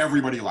 and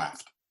everybody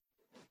laughed.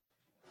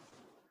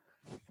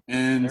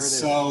 And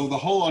so the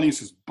whole audience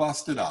was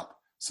busted up.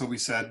 So we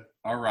said,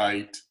 all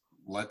right,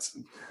 we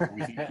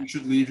think you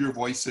should leave your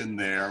voice in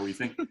there. We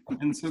think,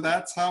 and so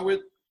that's how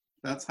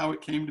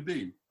it came to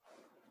be.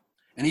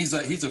 And he's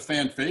a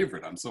fan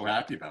favorite. I'm so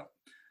happy about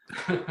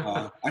it.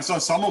 I saw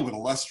someone with a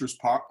Lester's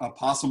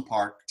Possum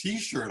Park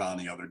T-shirt on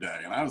the other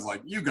day, and I was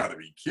like, "You got to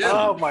be kidding!"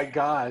 Oh my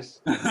gosh!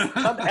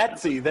 On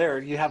Etsy, there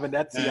you have an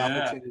Etsy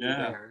opportunity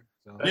there.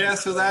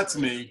 So that's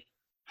me.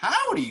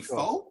 Howdy,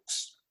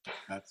 folks.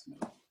 That's me.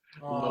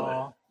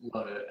 Love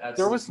it. Absolutely.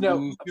 There was no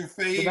Who's your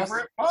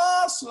favorite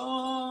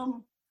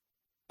possum.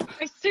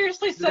 I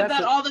seriously said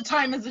that all the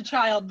time as a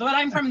child, but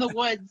I'm from the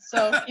woods,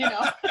 so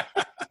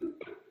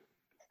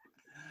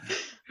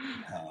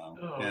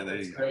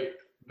That's great.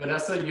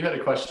 Vanessa, you had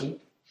a question.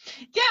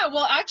 Yeah,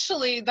 well,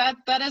 actually,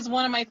 that is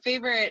one of my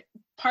favorite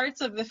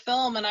parts of the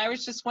film, and I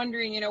was just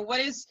wondering, what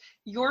is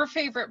your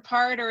favorite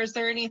part, or is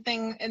there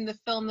anything in the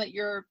film that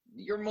you're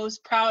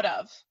most proud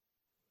of?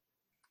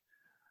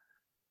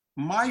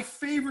 My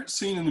favorite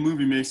scene in the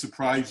movie may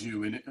surprise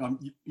you, and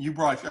you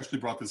actually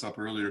brought this up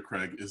earlier,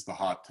 Craig, is the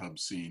hot tub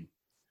scene.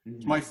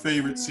 It's my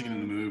favorite scene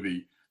in the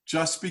movie,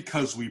 just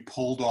because we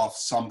pulled off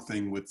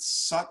something with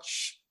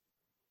such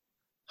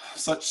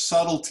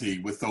subtlety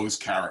with those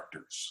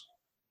characters,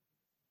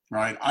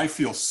 right? I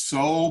feel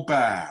so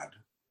bad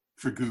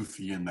for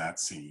Goofy in that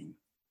scene.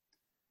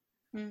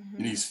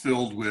 And he's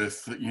filled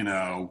with,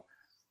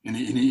 and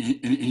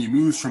he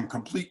moves from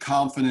complete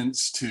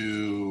confidence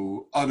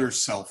to utter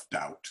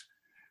self-doubt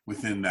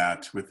within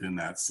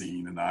that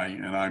scene, and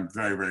I'm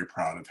very, very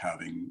proud of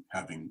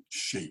having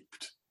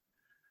shaped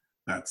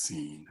that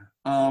scene.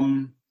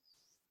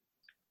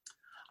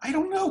 I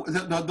don't know.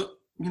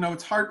 You know,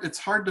 it's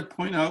hard to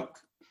point out,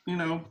 you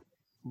know,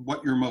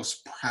 what you're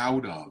most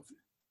proud of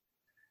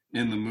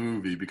in the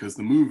movie, because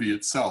the movie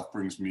itself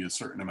brings me a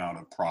certain amount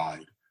of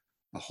pride.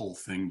 The whole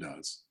thing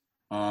does.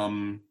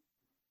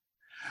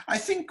 I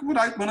think what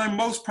I'm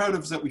most proud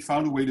of is that we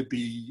found a way to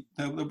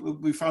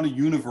we found a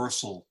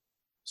universal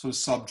sort of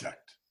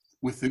subject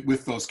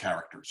with those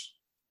characters,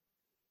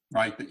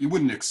 right? That you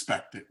wouldn't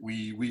expect it.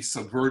 We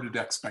subverted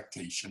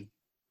expectation.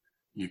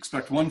 You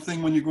expect one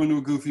thing when you go into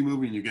a Goofy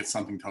movie, and you get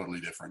something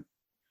totally different,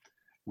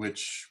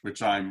 which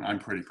I'm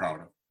pretty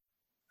proud of.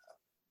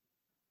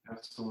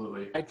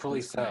 Absolutely.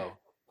 Rightfully so.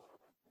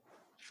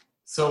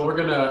 So we're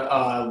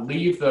gonna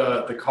leave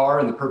the car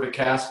and the perfect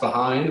cast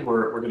behind.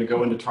 We're gonna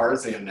go into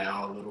Tarzan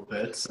now a little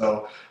bit.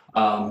 So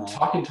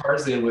talking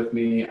Tarzan with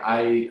me,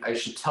 I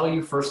should tell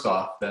you first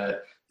off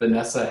that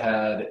Vanessa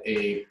had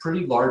a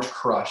pretty large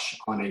crush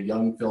on a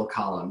young Phil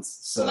Collins.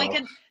 So like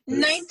a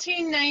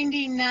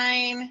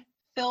 1999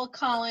 Phil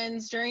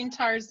Collins during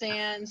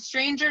Tarzan,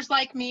 Strangers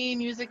Like Me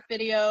music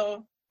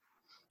video.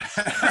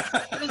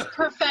 It was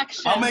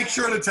perfection. I'll make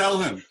sure to tell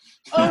him.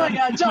 Oh my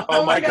God!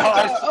 Oh my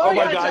gosh! Oh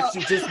my gosh! Joe.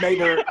 You just made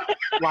her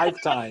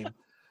lifetime.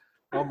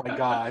 Oh my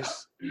gosh!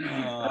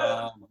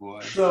 Oh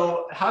boy!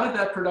 So, how did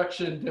that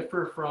production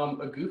differ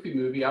from a Goofy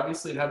movie?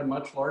 Obviously, it had a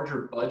much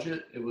larger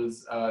budget. It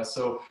was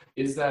so.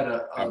 Is that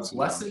a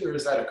blessing or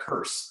is that a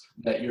curse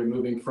that you're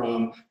moving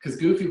from? Because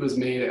Goofy was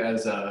made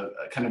as a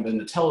kind of in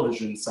the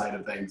television side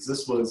of things.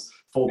 This was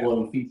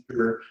full-blown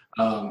feature,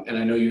 and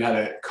I know you had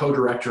a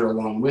co-director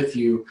along with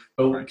you.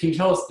 But can you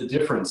tell us the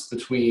difference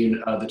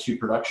between the two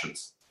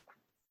productions?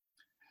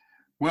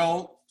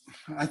 Well,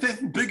 I think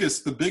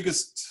the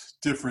biggest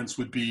difference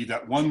would be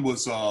that one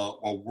was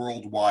a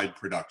worldwide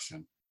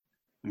production.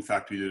 In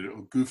fact, we did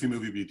a Goofy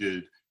movie. We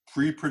did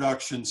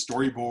pre-production,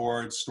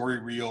 storyboards, story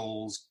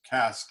reels,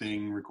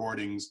 casting,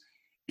 recordings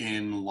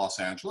in Los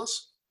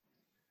Angeles.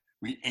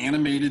 We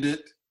animated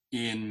it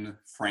in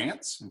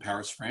France, in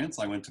Paris, France.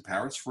 I went to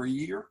Paris for a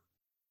year.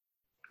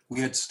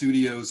 We had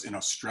studios in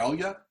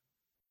Australia.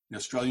 The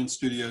Australian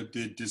studio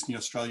Disney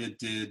Australia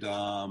did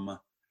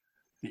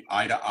the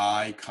Eye to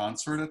Eye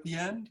concert at the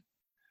end.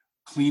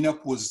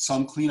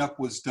 Some cleanup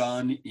was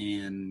done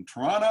in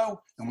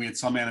Toronto, and we had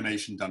some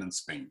animation done in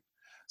Spain.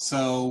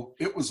 So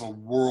it was a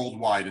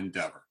worldwide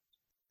endeavor.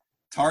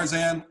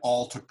 Tarzan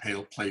all took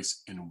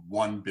place in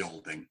one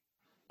building,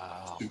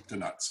 soup to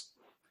nuts.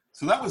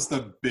 So that was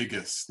the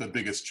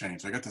biggest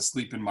change. I got to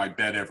sleep in my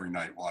bed every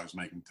night while I was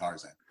making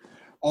Tarzan.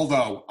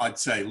 Although I'd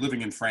say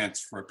living in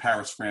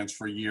Paris, France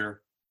for a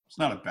year, it's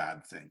not a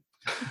bad thing.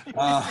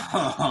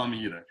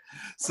 Either.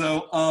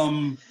 So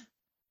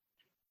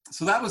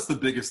that was the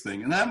biggest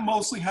thing, and that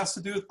mostly has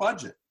to do with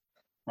budget,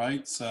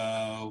 right?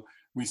 So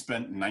we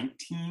spent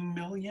 $19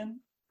 million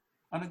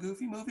on a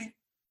Goofy movie,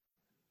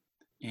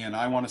 and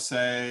I want to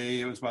say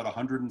it was about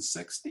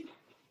 160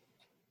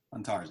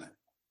 on Tarzan.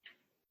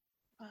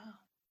 Wow.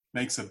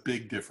 Makes a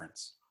big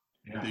difference.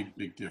 Yeah.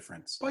 Big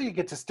difference. Well, you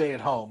get to stay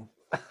at home.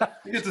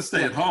 You get to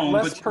stay at home,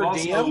 Less but per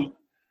diem?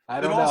 I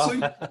don't know.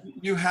 Also,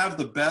 you have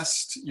the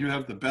best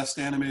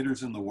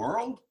animators in the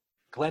world.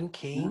 Glenn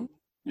Keane?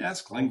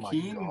 Yes, Glenn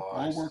Keane, gosh.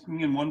 all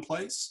working in one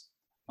place.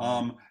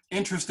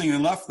 Interesting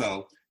enough,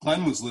 though,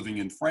 Glenn was living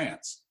in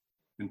France,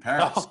 in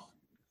Paris. Oh.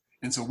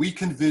 And so we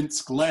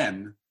convinced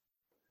Glenn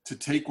to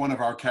take one of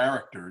our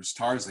characters,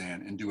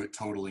 Tarzan, and do it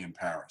totally in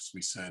Paris.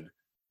 We said,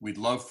 we'd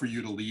love for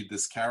you to lead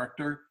this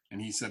character.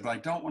 And he said, but I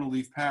don't want to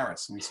leave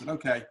Paris. And we said,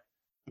 okay,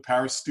 the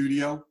Paris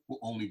studio will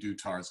only do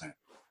Tarzan.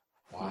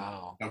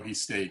 Wow. So he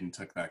stayed and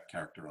took that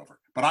character over.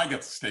 But I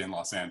got to stay in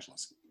Los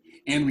Angeles.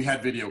 And we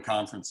had video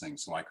conferencing,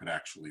 so I could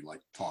actually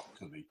talk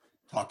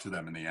to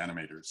them and the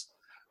animators.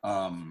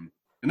 And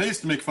they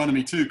used to make fun of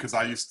me too, because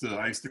I used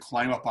to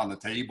climb up on the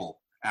table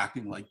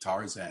acting like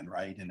Tarzan,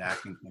 right? And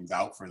acting things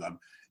out for them.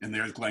 And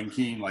there's Glenn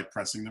Keane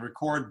pressing the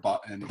record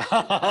button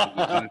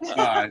on its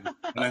side,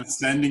 and then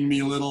sending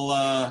me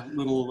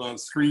little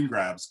screen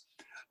grabs.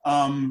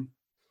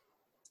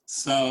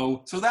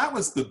 So that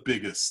was the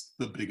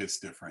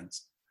biggest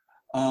difference.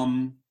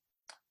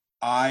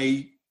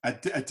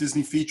 At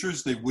Disney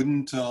Features, they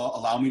wouldn't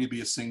allow me to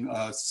be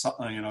a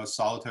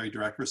solitary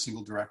director, a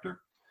single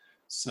director.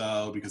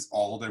 So because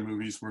all their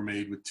movies were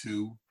made with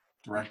two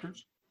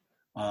directors,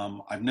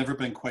 I've never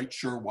been quite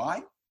sure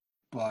why,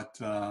 but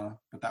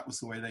that was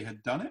the way they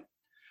had done it.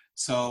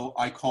 So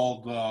I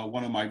called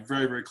one of my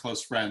very, very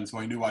close friends who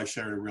I knew I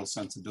shared a real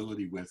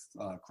sensibility with,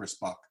 Chris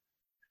Buck,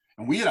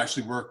 and we had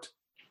actually worked.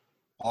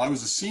 While I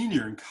was a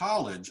senior in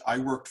college, I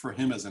worked for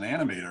him as an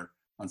animator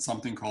on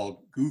something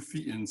called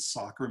Goofy in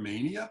Soccer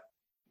Mania.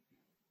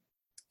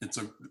 That's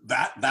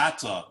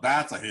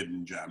a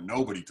hidden gem.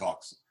 Nobody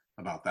talks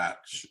about that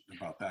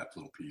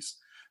little piece.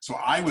 So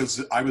I was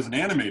an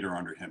animator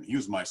under him. He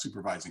was my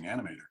supervising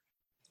animator,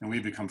 and we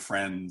become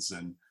friends.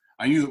 And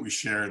I knew that we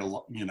shared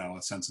a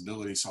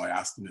sensibility, so I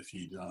asked him if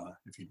he'd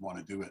want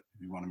to do it, if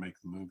he'd want to make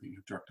the movie,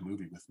 direct a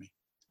movie with me.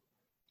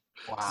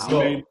 Wow.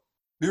 So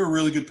we were a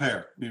really good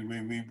pair.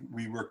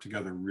 We worked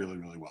together really,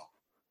 really well.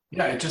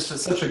 Yeah, it's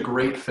such a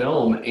great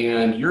film,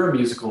 and you're a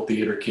musical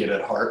theater kid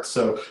at heart.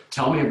 So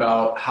tell me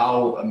about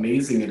how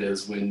amazing it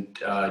is when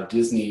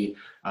Disney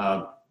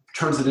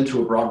turns it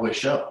into a Broadway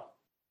show.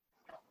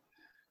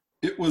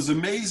 It was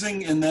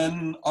amazing and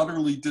then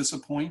utterly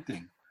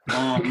disappointing.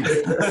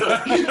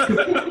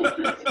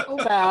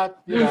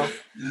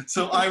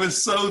 So I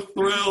was so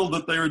thrilled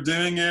that they were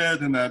doing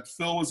it and that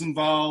Phil was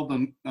involved,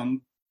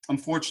 and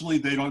unfortunately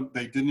they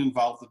didn't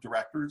involve the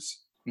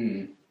directors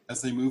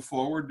as they move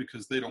forward,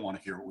 because they don't want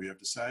to hear what we have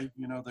to say.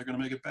 They're going to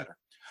make it better.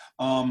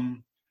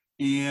 And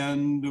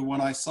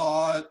when I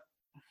saw it,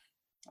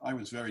 I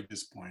was very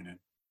disappointed.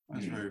 I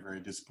was very, very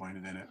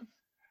disappointed in it.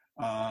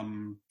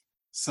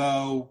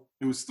 So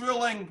it was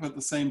thrilling, but at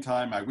the same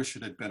time, I wish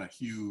it had been a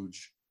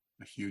huge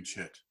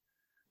hit,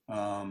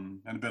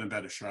 and had been a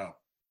better show.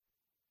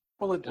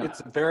 Well, it's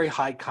a very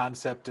high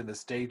concept, and the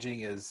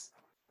staging is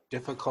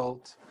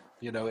difficult.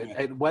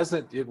 It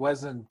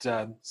wasn't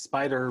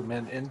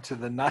Spider-Man Into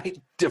the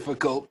Night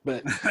difficult,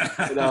 but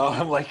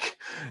I'm like,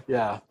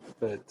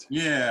 but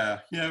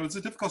it was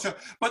a difficult show.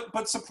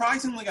 But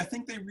surprisingly, I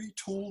think they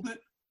retooled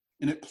it,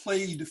 and it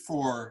played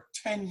for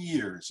 10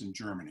 years in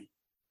Germany.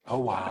 Oh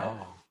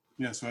wow!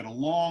 Yeah, so it had a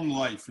long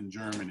life in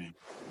Germany,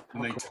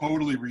 and they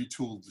totally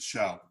retooled the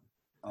show.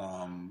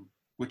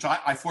 Which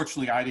I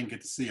fortunately I didn't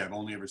get to see. I've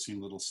only ever seen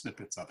little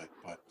snippets of it,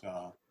 but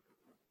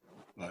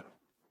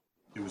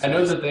it was. I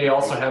know that they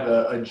also have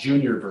a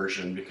junior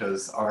version,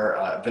 because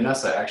our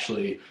Vanessa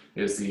actually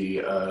is the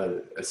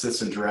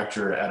assistant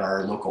director at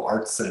our local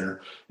arts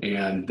center,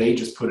 and they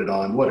just put it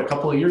on a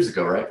couple of years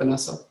ago, right,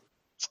 Vanessa?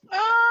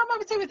 I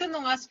would say within the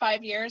last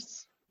 5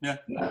 years. Yeah.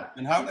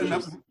 And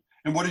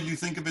and what did you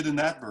think of it in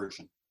that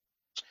version?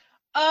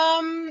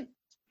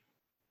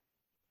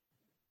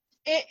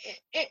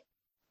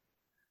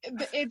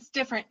 It's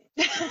different.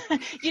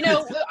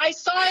 I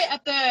saw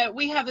it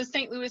we have the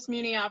St. Louis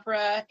Muni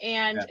Opera,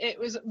 and it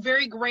was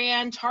very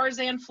grand.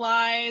 Tarzan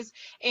flies,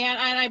 and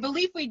I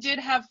believe we did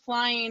have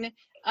flying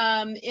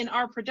in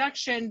our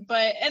production,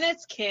 and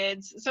it's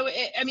kids, so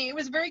it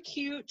was very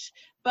cute,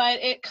 but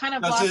it kind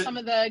of lost some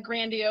of the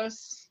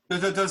grandiose.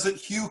 Does it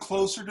hew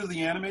closer to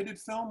the animated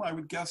film? I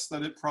would guess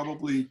that it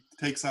probably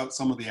takes out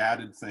some of the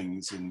added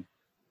things. And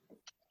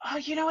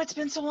it's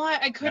been so long.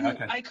 I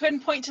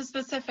couldn't point to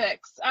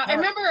specifics. I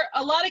remember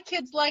a lot of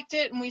kids liked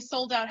it, and we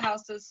sold out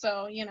houses,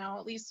 so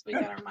at least we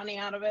got our money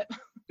out of it.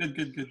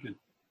 Good.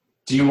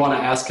 Do you want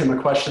to ask him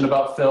a question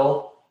about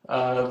Phil,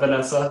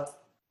 Vanessa?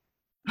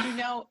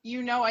 I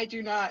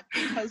do not,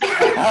 because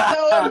I'm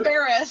so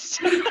embarrassed.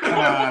 Come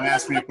on,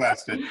 ask me a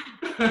question.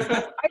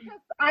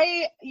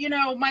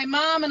 My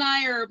mom and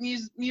I are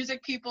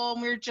music people,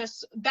 and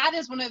that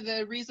is one of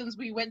the reasons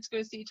we went to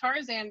go see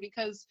Tarzan,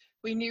 because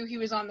we knew he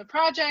was on the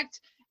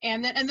project.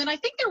 And then I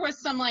think there was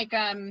some like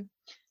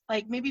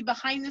maybe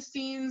behind the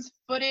scenes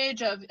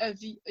footage of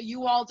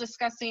you all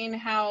discussing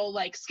how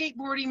like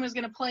skateboarding was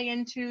going to play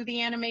into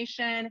the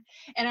animation.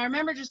 And I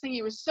remember just thinking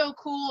it was so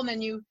cool. And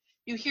then you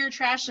hear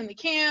Trash in the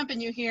Camp,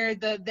 and you hear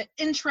the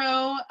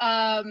intro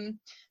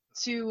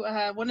to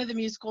one of the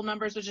musical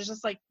numbers, which is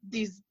just like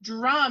these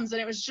drums,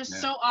 and it was just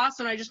so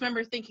awesome. I just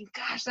remember thinking,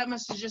 gosh, that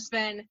must have just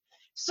been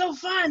so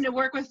fun to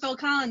work with Phil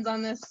Collins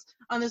on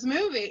this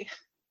movie.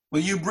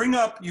 Well, you bring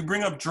up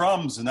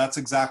drums, and that's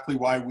exactly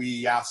why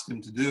we asked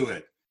him to do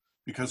it,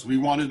 because we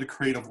wanted to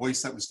create a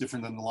voice that was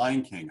different than the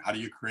Lion King. How do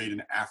you create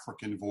an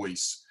African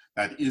voice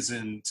that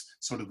isn't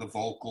sort of the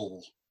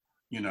vocal,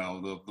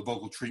 the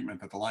vocal treatment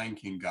that the Lion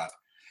King got?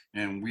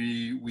 And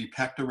we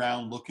pecked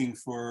around looking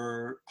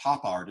for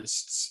pop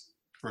artists,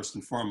 first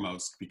and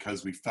foremost,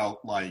 because we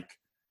felt like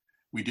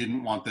we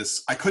didn't want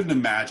this. I couldn't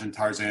imagine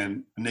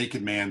Tarzan, a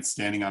naked man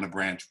standing on a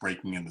branch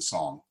breaking into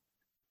song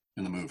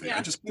in the movie. Yeah.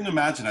 I just couldn't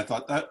imagine. I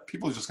thought that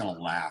people are just going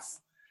to laugh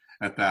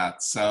at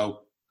that.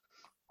 So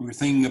we were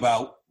thinking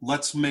about,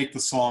 let's make the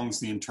songs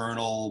the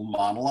internal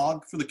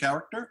monologue for the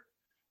character.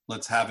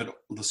 Let's have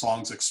the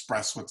songs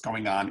express what's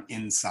going on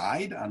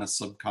inside on a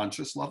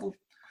subconscious level.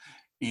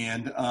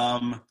 And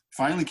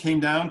finally came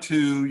down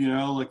to,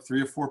 like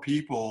 3 or 4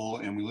 people,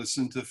 and we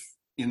listened to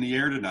In the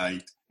Air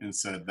Tonight and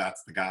said,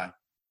 that's the guy.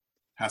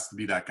 Has to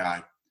be that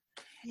guy.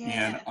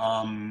 Yeah.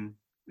 And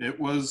it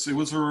was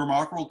a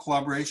remarkable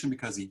collaboration,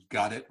 because he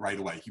got it right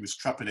away. He was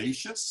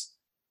trepidatious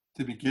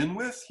to begin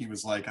with. He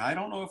was like, I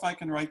don't know if I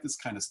can write this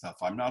kind of stuff.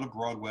 I'm not a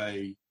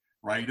Broadway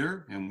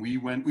writer. And we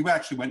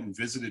actually went and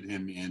visited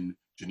him in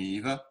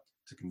Geneva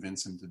to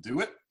convince him to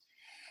do it.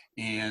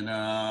 And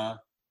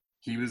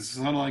he was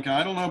sort of like,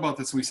 I don't know about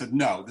this. We said,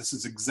 no, this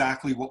is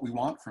exactly what we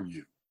want from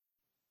you.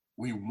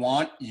 We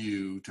want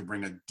you to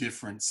bring a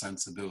different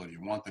sensibility.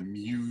 We want the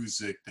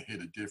music to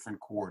hit a different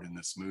chord in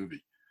this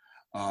movie.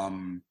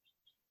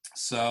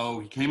 So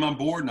he came on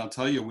board, and I'll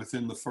tell you,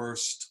 within the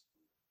first,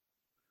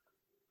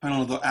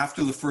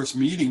 after the first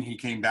meeting, he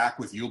came back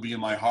with You'll Be in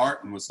My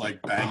Heart and was like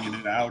banging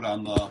it out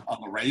on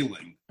the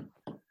railing.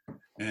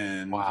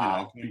 And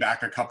Wow. came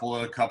back a couple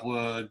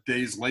of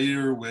days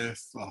later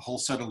with a whole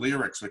set of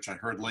lyrics, which I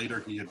heard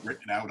later he had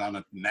written out on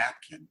a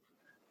napkin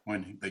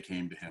when they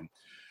came to him.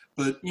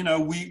 But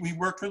we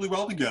worked really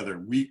well together.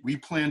 We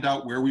planned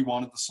out where we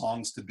wanted the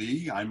songs to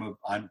be. I'm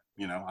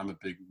a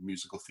big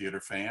musical theater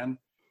fan,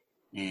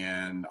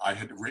 and I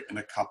had written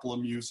a couple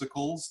of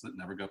musicals that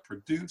never got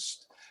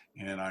produced.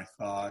 And I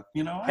thought,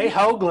 Hey,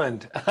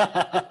 Hoagland.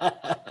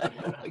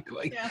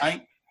 Yeah.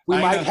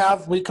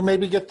 We can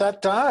maybe get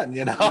that done,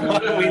 we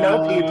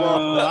know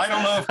people. I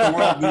don't know if the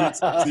world needs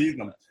to see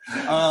them.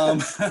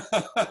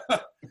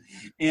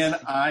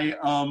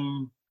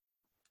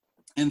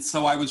 And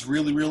so I was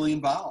really, really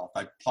involved.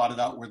 I plotted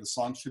out where the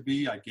song should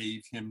be. I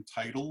gave him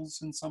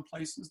titles in some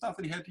places, not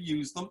that he had to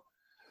use them,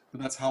 but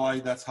that's how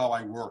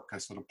I work. I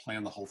sort of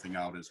plan the whole thing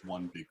out as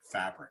one big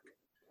fabric.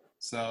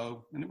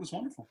 So, and it was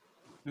wonderful.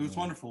 It was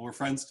wonderful. We're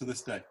friends to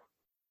this day.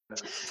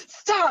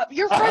 Stop!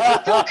 You're friends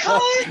with Phil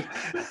Collins.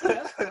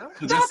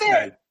 To Stop this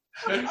it!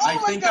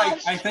 day.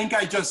 Gosh. I think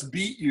I just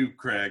beat you,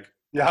 Craig.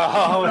 Yeah.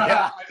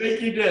 I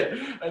think you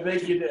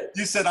did.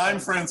 You said I'm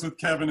friends with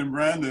Kevin and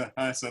Brenda.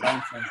 I said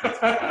I'm friends with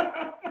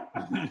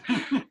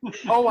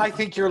Oh, I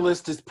think your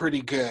list is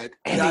pretty good.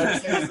 And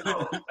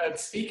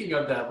speaking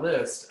of that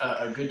list,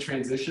 a good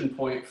transition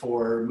point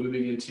for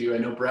moving into, I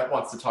know Brett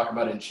wants to talk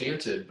about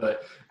Enchanted,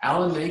 but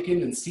Alan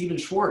Menken and Stephen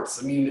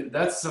Schwartz. I mean,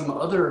 those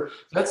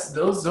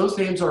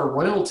names are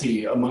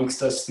royalty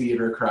amongst us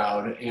theater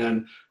crowd.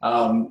 And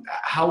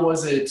how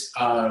was it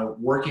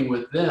working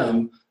with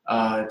them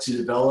to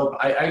develop?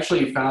 I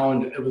actually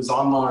found it was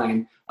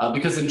online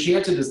because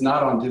Enchanted is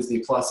not on Disney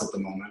Plus at the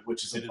moment,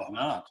 which is It is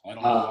not. I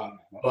don't know.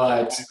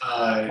 but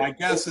My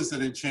guess is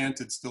that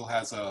Enchanted still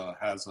has a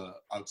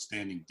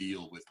outstanding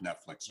deal with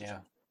Netflix.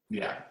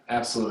 Yeah,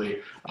 absolutely.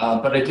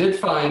 But I did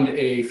find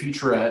a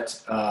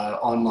featurette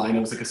online. It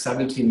was like a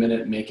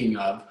 17-minute making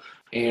of,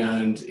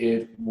 and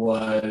it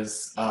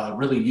was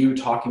really you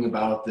talking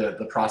about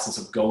the process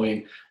of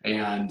going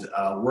and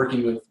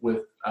working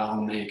with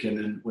Alan Menken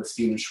and with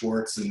Stephen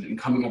Schwartz and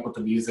coming up with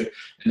the music.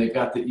 And they've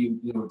got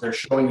they're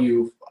showing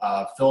you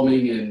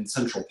filming in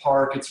Central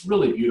Park. It's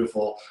really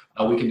beautiful.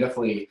 We can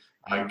definitely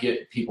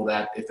get people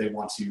that if they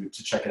want to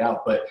check it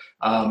out. But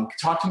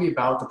talk to me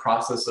about the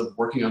process of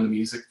working on the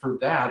music for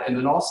that. And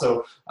then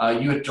also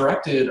you had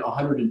directed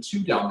 102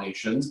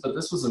 Dalmatians, but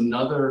this was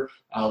another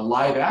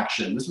live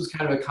action. This was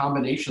kind of a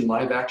combination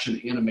live action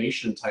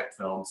animation type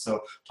film.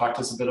 So talk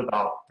to us a bit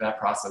about that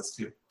process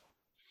too.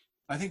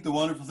 I think the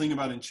wonderful thing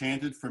about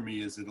Enchanted for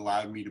me is it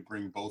allowed me to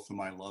bring both of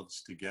my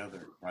loves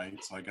together,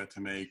 right? So I got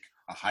to make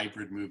a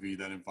hybrid movie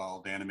that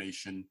involved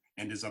animation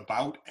and is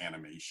about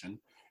animation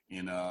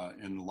in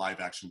live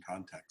action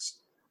context.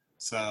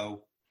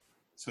 So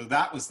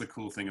that was the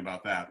cool thing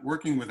about that.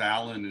 Working with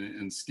Alan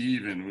and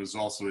Stephen was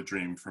also a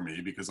dream for me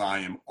because I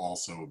am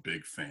also a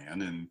big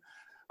fan, and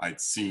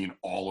I'd seen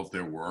all of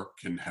their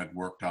work and had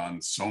worked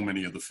on so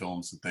many of the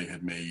films that they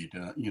had made,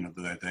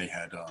 that they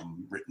had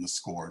written the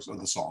scores or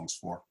the songs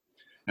for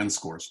and the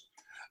scores.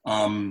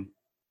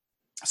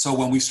 So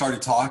when we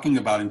started talking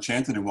about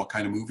Enchanted and what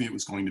kind of movie it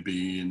was going to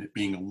be, and it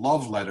being a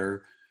love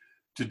letter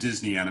to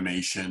Disney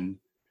animation,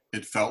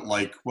 it felt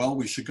like, well,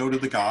 we should go to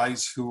the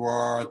guys who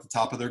are at the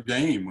top of their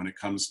game when it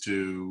comes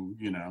to,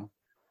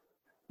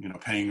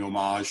 paying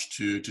homage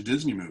to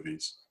Disney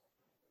movies.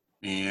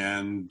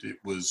 And it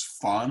was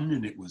fun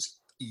and it was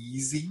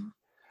easy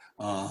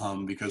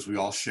because we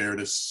all shared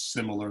a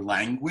similar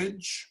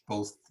language,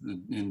 both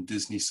in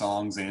Disney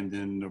songs and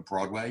in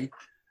Broadway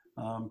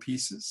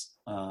pieces,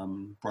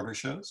 Broadway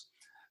shows.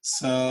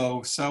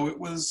 So it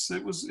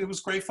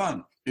was great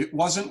fun. It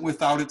wasn't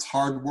without its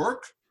hard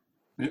work.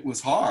 It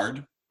was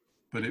hard,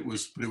 but it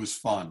was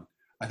fun.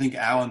 I think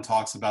Alan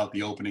talks about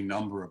the opening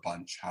number a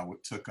bunch, how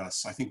it took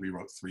us, I think we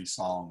wrote 3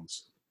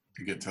 songs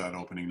to get to that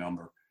opening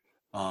number.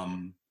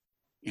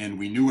 And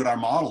we knew what our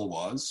model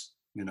was,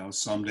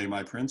 someday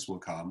my prince will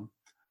come.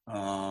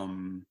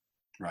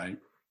 Right.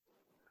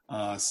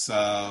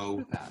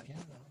 So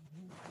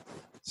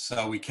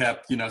we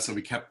kept,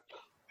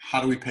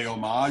 how do we pay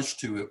homage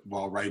to it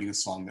while writing a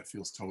song that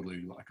feels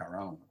totally like our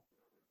own?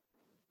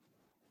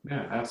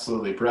 Yeah,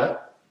 absolutely.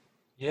 Brett?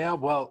 Yeah,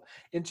 well,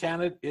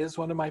 Enchanted is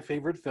one of my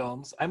favorite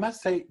films. I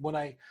must say, when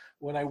I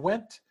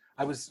went,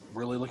 I was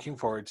really looking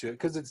forward to it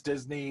because it's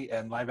Disney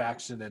and live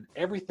action and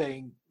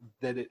everything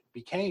that it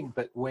became.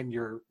 But when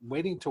you're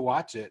waiting to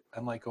watch it,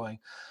 I'm like going,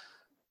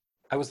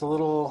 I was a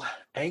little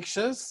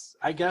anxious,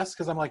 I guess,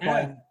 because I'm like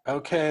going,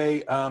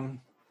 okay,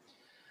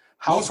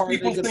 how far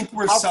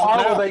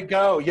will they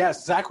go?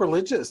 Yes,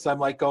 sacrilegious. I'm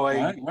like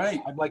going,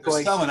 right. I'm like they're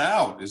going, selling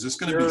out. Is this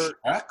going to be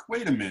Shrek?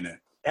 Wait a minute.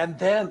 And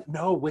then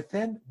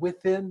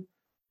within.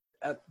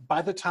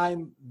 By the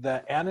time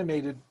the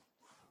animated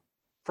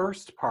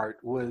first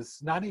part was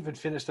not even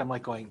finished, I'm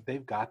like going,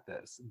 they've got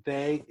this.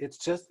 It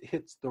just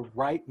hits the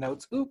right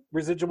notes. Ooh,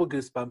 residual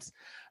goosebumps.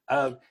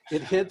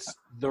 It hits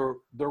the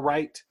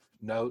right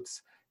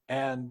notes,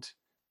 and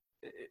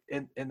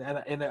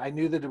I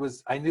knew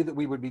that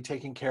we would be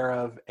taken care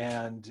of,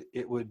 and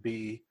it would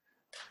be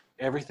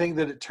everything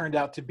that it turned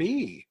out to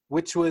be,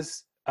 which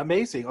was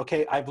amazing.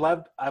 Okay, I've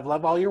loved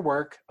all your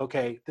work.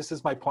 Okay, this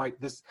is my point.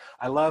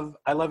 I love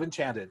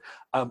Enchanted.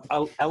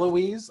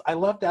 Eloise, I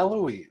loved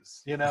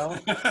Eloise. You know,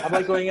 I'm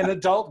like going an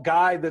adult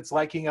guy that's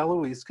liking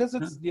Eloise because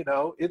it's, you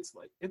know,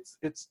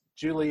 it's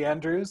Julie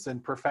Andrews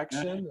and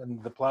Perfection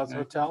and the Plaza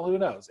Hotel. Who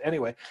knows?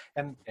 Anyway,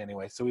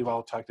 so we've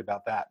all talked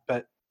about that.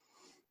 But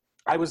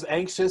I was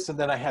anxious, and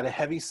then I had a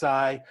heavy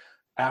sigh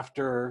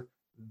after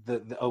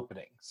the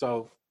opening.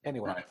 So.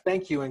 Anyway,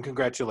 Thank you and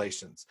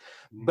congratulations.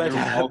 But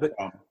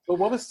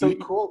what was so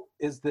cool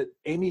is that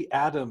Amy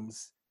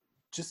Adams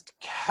just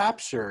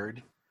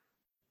captured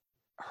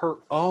her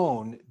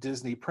own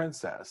Disney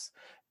princess,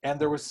 and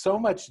there was so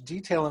much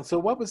detail. And so,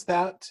 what was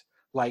that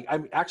like?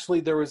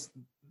 There was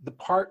the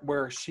part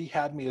where she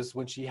had me is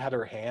when she had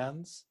her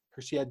hands,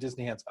 or she had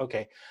Disney hands.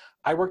 Okay,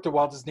 I worked at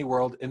Walt Disney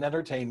World in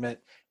entertainment,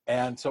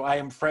 and so I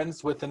am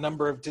friends with a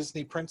number of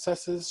Disney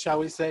princesses, shall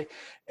we say,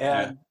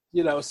 and.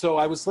 You know, so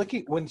I was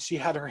looking when she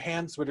had her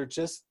hands that are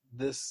just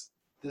this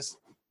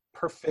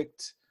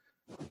perfect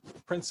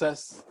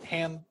princess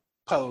hand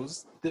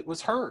pose that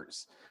was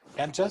hers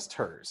and just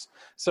hers.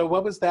 So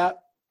what was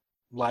that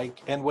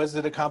like? And was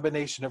it a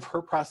combination of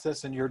her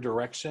process and your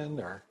direction,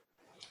 or?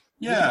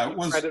 Yeah, it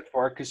was. Credit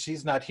for it because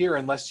she's not here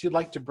unless you'd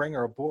like to bring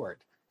her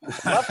aboard.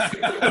 I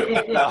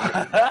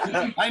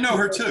know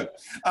her too.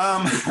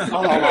 Oh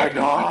my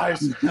gosh!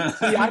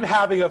 See, I'm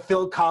having a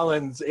Phil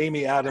Collins,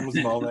 Amy Adams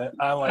moment.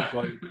 I'm like,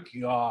 oh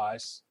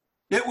gosh!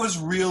 It was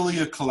really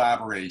a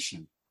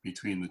collaboration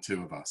between the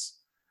two of us.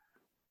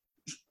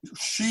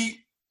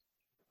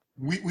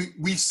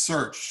 We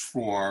searched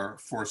for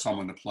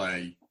someone to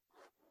play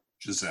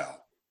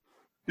Giselle.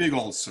 Big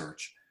old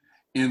search.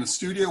 And the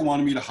studio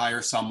wanted me to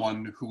hire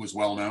someone who was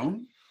well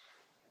known.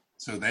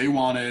 So they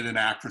wanted an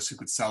actress who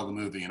could sell the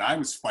movie, and I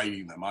was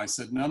fighting them. I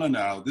said,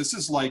 no. This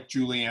is like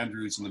Julie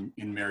Andrews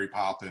in Mary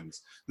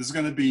Poppins. This is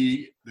going to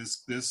be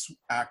this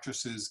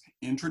actress's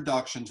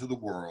introduction to the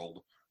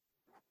world,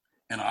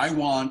 and I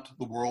want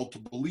the world to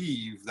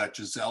believe that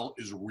Giselle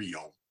is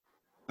real,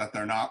 that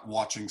they're not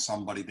watching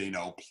somebody they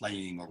know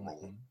playing a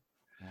role.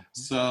 Mm-hmm.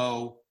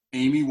 So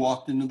Amy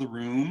walked into the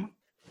room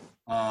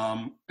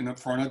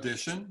for an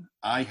audition.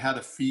 I had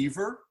a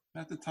fever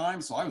at the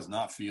time, so I was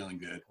not feeling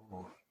good.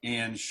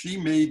 And she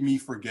made me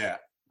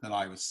forget that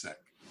I was sick.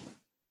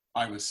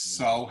 I was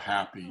so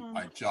happy.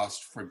 I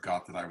just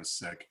forgot that I was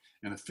sick.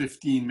 And a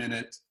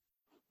 15-minute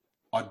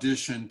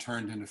audition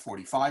turned into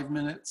 45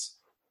 minutes.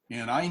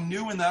 And I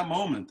knew in that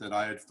moment that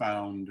I had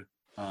found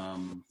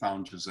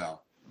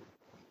Giselle.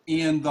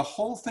 And the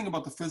whole thing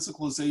about the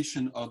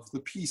physicalization of the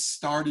piece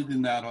started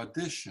in that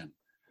audition.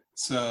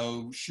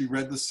 So she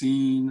read the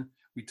scene.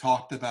 We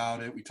talked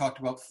about it. We talked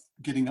about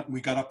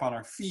we got up on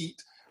our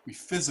feet. We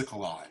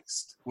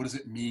physicalized. What does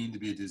it mean to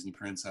be a Disney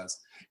princess?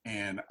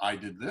 And I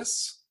did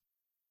this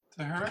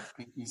to her,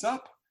 pinkies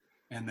up,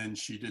 and then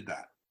she did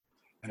that.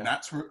 And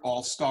that's where it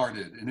all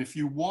started. And if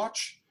you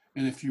watch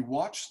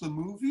the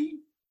movie,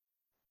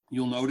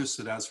 you'll notice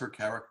that as her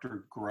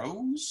character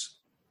grows,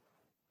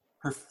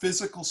 her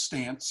physical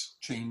stance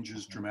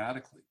changes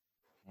dramatically.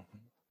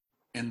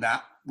 And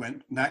that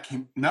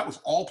was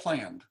all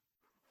planned.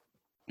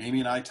 Amy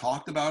and I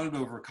talked about it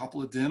over a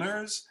couple of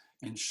dinners,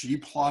 and she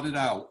plotted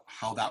out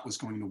how that was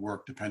going to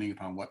work depending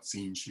upon what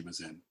scene she was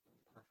in.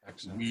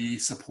 Perfect. We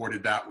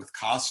supported that with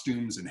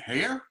costumes and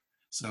hair.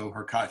 So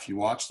if you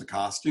watch, the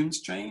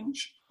costumes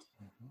change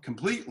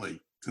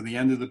completely to the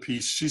end of the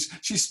piece.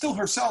 She's still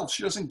herself.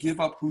 She doesn't give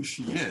up who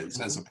she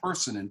is as a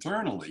person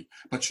internally,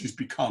 but she's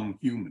become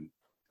human.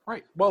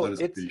 Right. Well,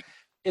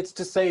 it's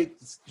to say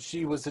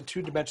she was a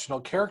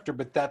two-dimensional character,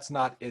 but that's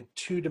not a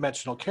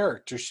two-dimensional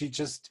character. She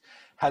just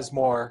has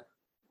more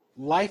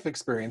life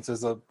experience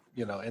as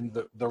in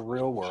the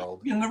real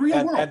world. In the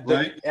real world,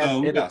 right?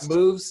 And it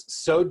moves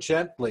so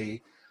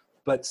gently,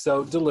 but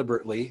so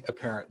deliberately,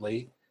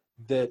 apparently,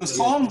 that the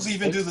songs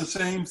even do the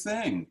same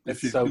thing.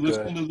 If you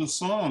listen to the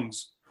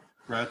songs,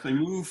 right, they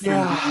move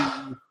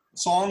from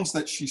songs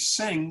that she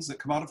sings that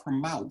come out of her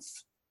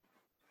mouth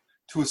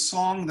to a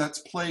song that's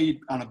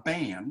played on a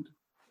band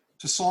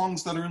to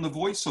songs that are in the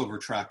voiceover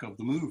track of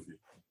the movie.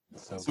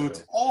 So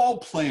it's all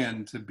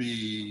planned to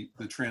be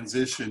the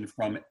transition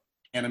from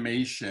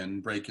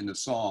animation break into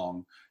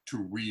song to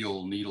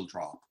real needle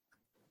drop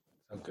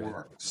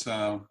work.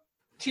 So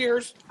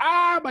tears.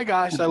 Ah, my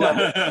gosh, I love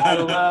it. I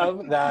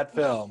love that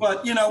film.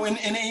 But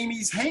in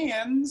Amy's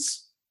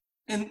hands,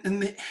 in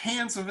the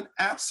hands of an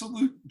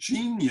absolute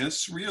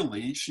genius,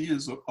 really, she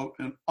is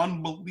an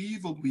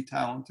unbelievably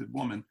talented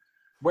woman.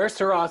 Where's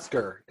her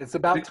Oscar? It's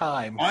about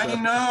time. I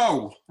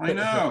know.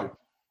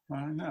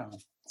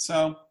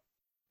 So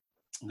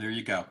there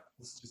you go.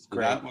 It's just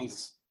great. That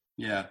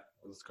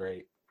was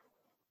great.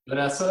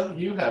 Vanessa,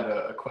 you have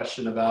a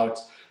question about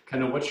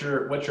kind of what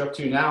you're up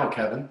to now,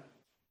 Kevin.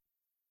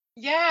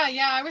 Yeah.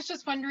 I was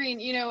just wondering,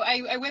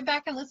 I went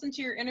back and listened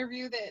to your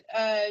interview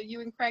that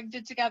you and Craig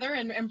did together,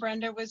 and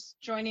Brenda was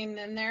joining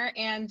in there.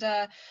 And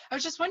I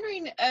was just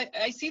wondering,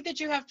 I see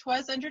that you have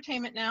Twas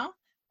Entertainment now.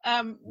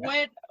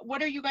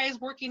 What are you guys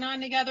working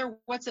on together?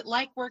 What's it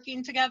like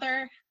working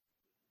together?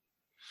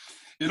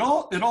 it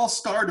all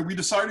started. We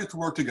decided to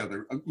work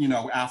together,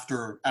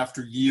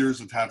 after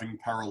years of having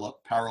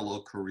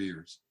parallel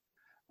careers.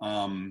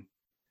 And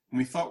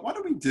we thought, what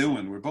are we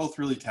doing? We're both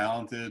really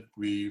talented.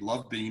 We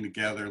love being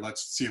together.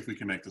 Let's see if we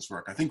can make this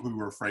work. I think we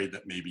were afraid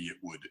that maybe it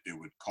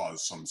would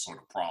cause some sort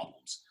of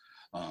problems,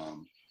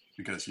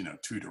 because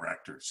two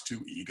directors,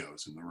 two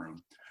egos in the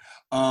room.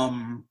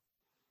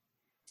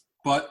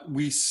 But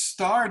we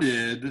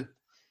started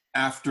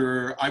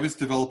after I was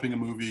developing a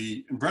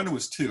movie, and Brenda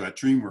was too, at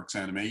DreamWorks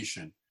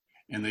Animation,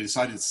 and they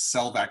decided to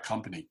sell that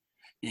company,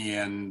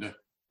 and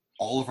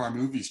all of our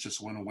movies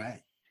just went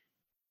away.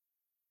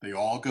 They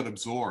all got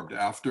absorbed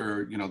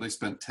after, they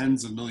spent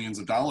tens of millions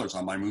of dollars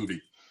on my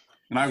movie.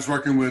 And I was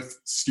working with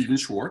Steven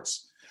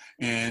Schwartz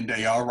and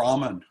A.R.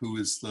 Rahman, who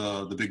is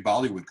the big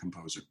Bollywood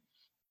composer.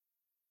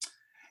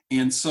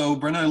 And so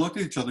Brenda and I looked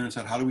at each other and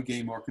said, how do we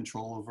gain more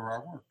control over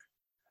our work?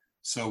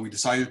 So we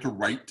decided to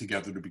write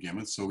together to begin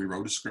with. So we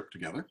wrote a script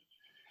together.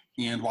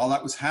 And while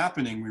that was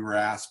happening, we were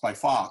asked by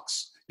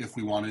Fox if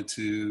we wanted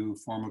to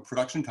form a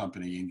production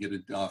company and get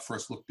a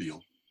first look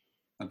deal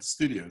at the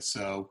studio.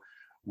 So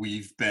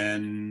we're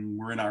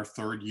in our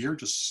third year,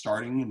 just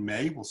starting in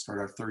May. We'll start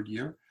our third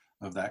year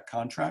of that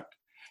contract.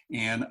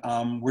 And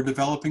we're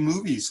developing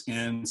movies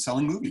and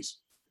selling movies.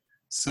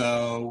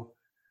 So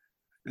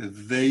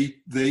they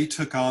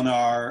took on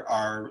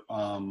our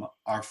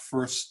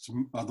first,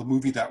 the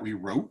movie that we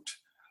wrote,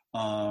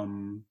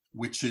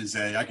 which is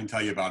I can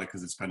tell you about it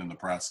because it's been in the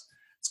press.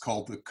 It's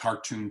called The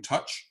Cartoon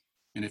Touch.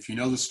 And if you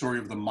know the story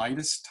of the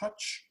Midas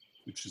touch,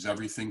 which is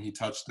everything he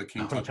touched, the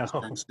king touches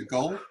turns to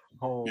gold.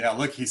 Oh. Yeah,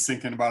 look, he's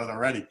thinking about it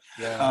already.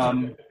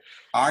 Yeah.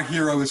 Our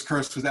hero is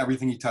cursed with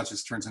everything he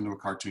touches turns into a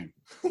cartoon.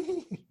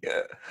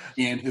 Yeah.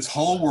 And his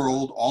whole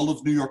world, all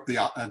of New York, the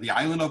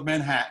island of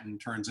Manhattan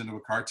turns into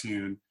a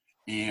cartoon.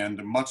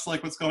 And much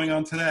like what's going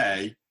on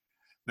today,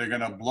 they're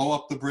going to blow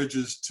up the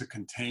bridges to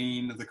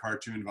contain the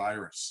cartoon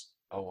virus.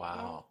 Oh,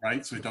 wow.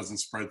 Right? So it doesn't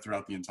spread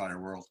throughout the entire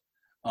world.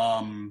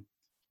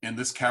 And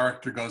this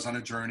character goes on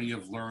a journey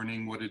of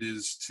learning what it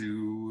is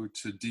to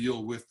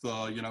deal with,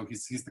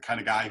 he's the kind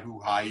of guy who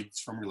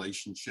hides from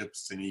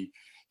relationships, and he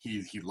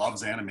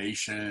loves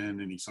animation,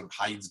 and he sort of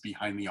hides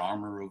behind the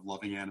armor of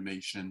loving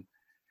animation.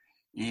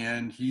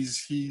 And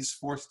he's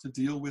forced to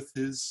deal with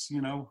his,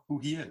 who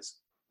he is.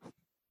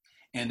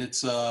 And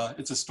it's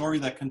a story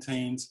that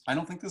contains, I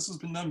don't think this has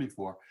been done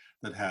before,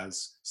 that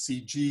has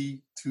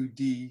CG,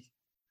 2D,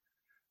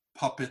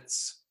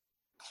 puppets,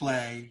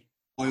 clay,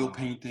 oil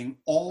painting,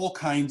 all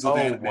kinds of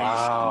animation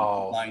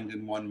combined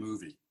in one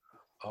movie.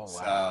 Oh,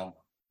 wow.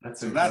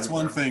 So that's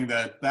one thing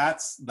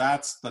that's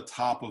the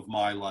top of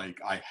my,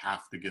 I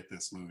have to get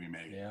this movie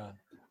made. Yeah.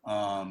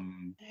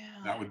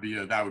 That would be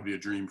a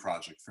dream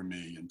project for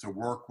me, and to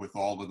work with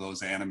all of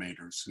those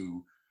animators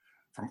who,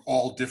 from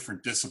all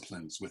different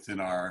disciplines within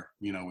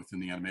within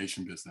the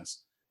animation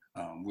business,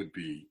 would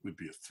be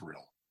a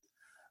thrill.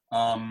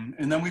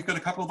 And then we've got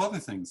a couple of other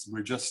things.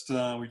 We just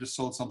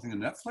sold something to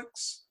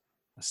Netflix.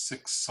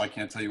 I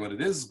can't tell you what it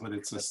is, but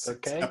it's a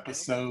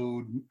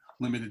 6-episode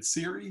limited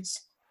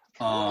series,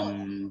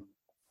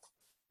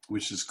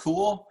 which is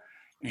cool.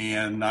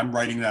 And I'm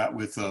writing that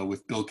with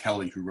Bill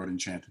Kelly, who wrote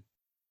Enchanted.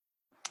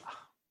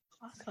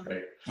 Awesome.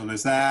 Right. So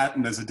there's that,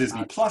 and there's a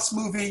Disney Plus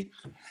movie,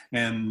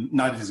 and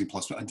not a Disney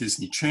Plus, but a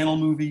Disney Channel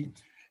movie.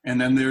 And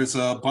then there's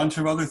a bunch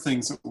of other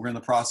things that we're in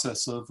the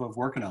process of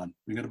working on.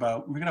 We got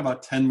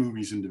about 10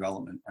 movies in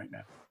development right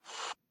now.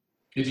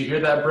 Did you hear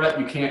that, Brett?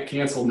 You can't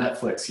cancel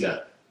Netflix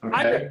yet.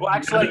 Okay.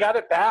 I got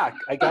it back.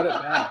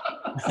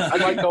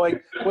 I'm going,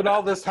 when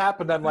all this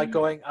happened, I'm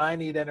going, I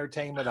need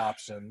entertainment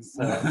options.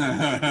 So.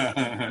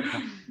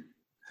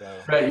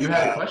 Brett, you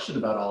had a question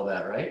about all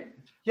that, right?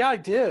 Yeah, I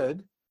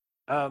did.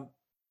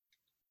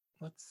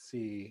 Let's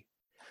see.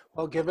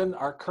 Well, given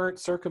our current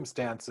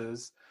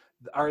circumstances,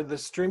 are the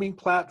streaming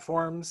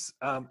platforms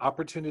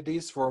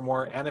opportunities for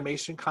more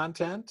animation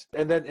content?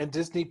 And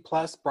Disney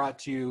Plus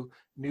brought you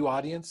new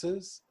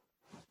audiences?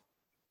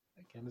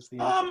 Again, is the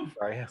answer.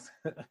 Sorry.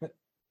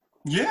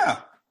 Yeah,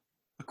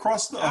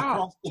 across the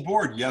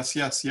board. Yes.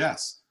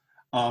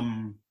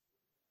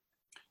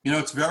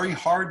 It's very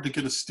hard to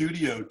get a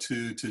studio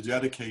to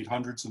dedicate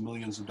hundreds of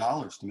millions of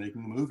dollars to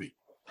making a movie,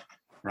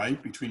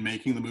 right? Between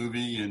making the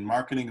movie and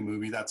marketing a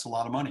movie, that's a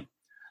lot of money.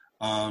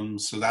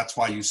 So that's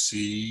why you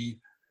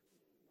see,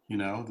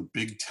 the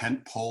big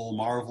tentpole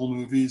Marvel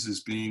movies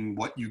as being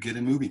what you get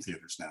in movie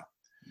theaters now.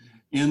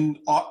 And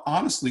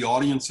honestly,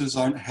 audiences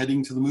aren't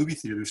heading to the movie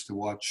theaters to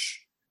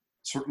watch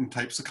certain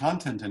types of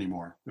content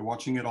anymore. They're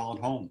watching it all at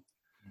home.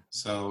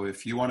 So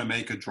if you want to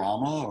make a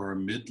drama or a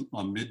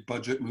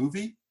mid-budget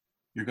movie,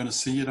 you're going to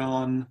see it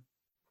on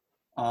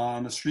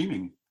a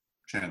streaming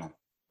channel.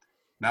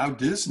 Now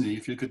Disney,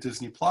 if you look at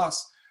Disney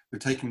Plus, they're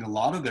taking a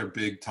lot of their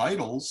big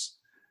titles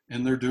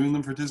and they're doing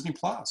them for Disney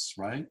Plus,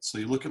 right? So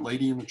you look at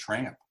Lady and the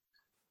Tramp.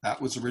 That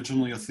was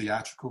originally a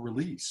theatrical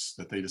release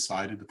that they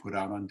decided to put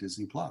out on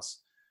Disney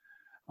Plus.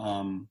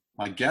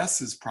 My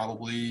guess is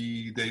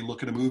probably they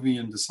look at a movie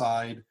and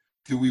decide,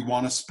 do we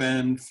want to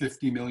spend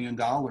 $50 million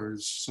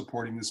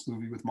supporting this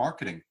movie with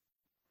marketing?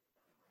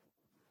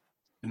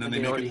 and then and they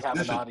make already a have an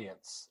decision,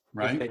 audience,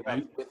 right?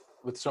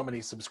 with so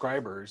many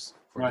subscribers.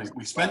 Right.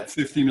 We spent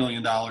 $50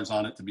 million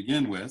on it to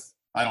begin with.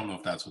 I don't know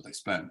if that's what they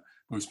spent,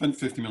 but we spent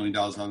 $50 million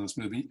on this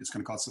movie. It's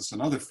going to cost us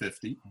another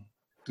 50.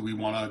 Do we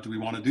want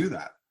to do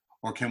that?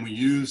 Or can we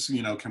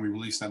can we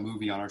release that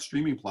movie on our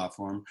streaming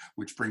platform,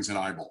 which brings in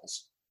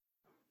eyeballs?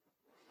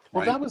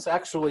 Well, Right? that was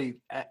actually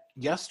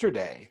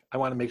yesterday. I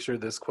want to make sure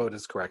this quote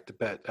is correct,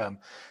 but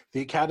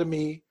the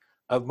Academy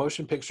of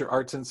Motion Picture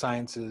Arts and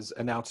Sciences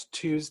announced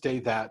Tuesday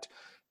that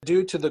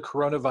due to the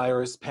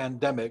coronavirus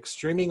pandemic,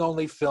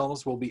 streaming-only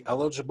films will be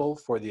eligible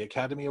for the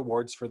Academy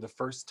Awards for the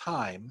first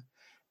time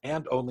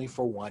and only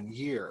for 1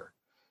 year.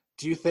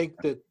 Do you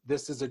think that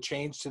this is a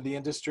change to the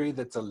industry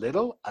that's a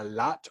little, a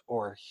lot,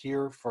 or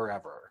here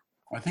forever?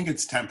 I think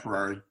it's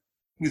temporary.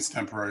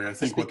 I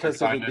think what because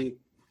they're of trying to the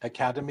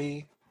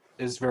Academy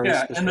is very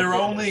yeah, specific. and they're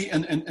only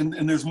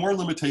and there's more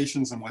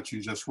limitations than what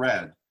you just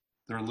read.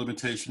 There are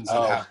limitations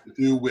that have to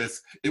do with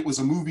it was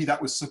a movie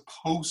that was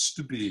supposed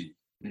to be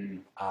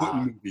put in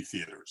movie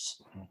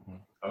theaters,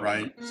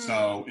 right?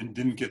 So and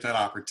didn't get that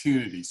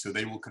opportunity. So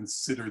they will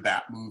consider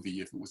that movie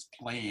if it was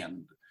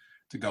planned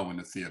to go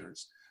into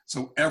theaters.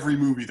 So every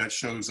movie that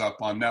shows up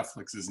on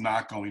Netflix is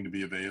not going to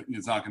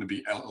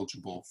be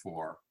eligible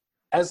for.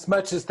 As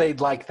much as they'd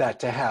like that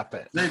to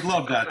happen. They'd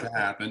love that to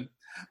happen.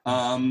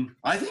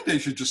 I think they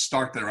should just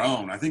start their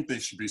own. I think there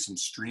should be some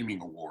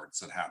streaming awards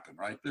that happen,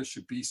 right? There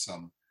should be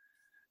some,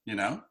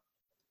 Yeah,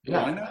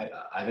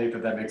 I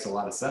think that makes a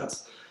lot of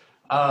sense.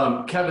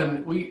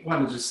 Kevin, we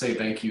want to just say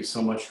thank you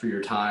so much for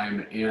your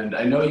time. And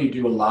I know you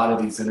do a lot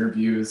of these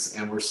interviews,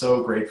 and we're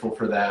so grateful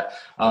for that.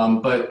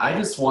 But I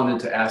just wanted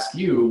to ask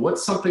you,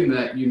 what's something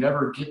that you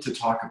never get to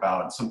talk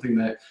about, something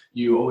that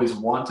you always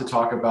want to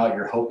talk about,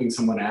 you're hoping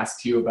someone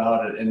asks you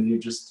about it, and you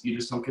just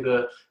don't get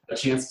a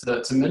chance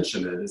to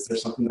mention it? Is there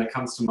something that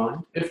comes to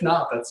mind? If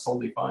not, that's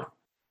totally fine.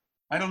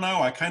 I don't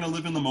know. I kind of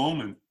live in the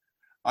moment.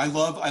 I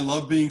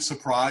love being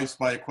surprised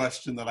by a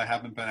question that I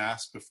haven't been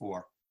asked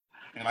before.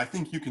 And I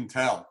think you can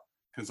tell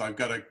because I've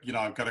got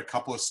a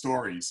couple of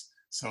stories.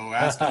 So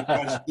asking a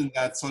question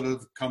that sort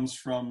of comes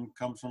from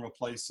a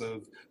place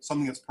of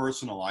something that's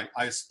personal. I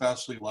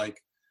especially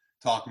like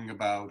talking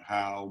about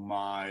how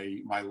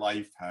my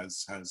life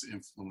has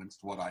influenced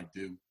what I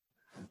do.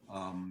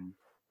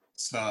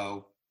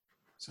 So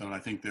I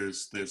think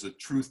there's a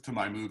truth to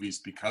my movies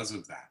because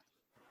of that.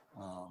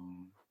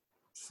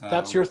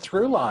 That's your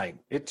through line.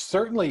 It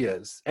certainly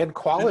is. And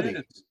quality,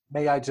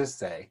 may I just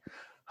say.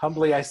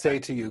 Humbly, I say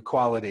to you,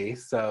 quality.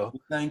 So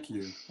thank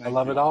you. I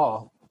love it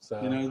all. So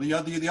the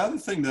other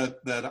thing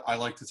that I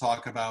like to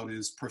talk about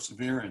is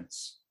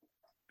perseverance,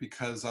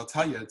 because I'll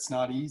tell you, it's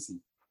not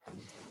easy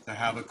to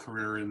have a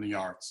career in the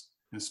arts,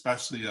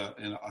 especially a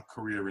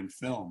career in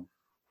film.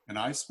 And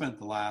I spent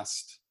the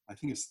last, I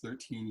think it's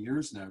 13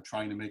 years now,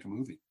 trying to make a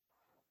movie.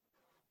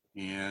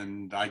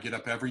 And I get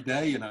up every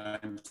day, and I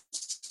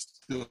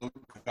still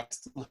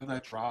have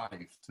that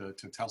drive to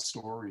tell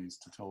stories,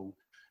 to tell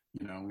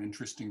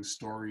interesting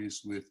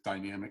stories with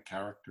dynamic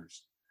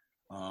characters.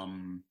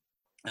 And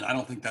I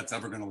don't think that's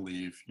ever going to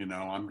leave.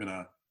 I'm going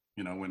to,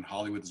 when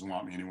Hollywood doesn't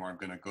want me anymore, I'm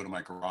going to go to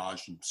my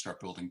garage and start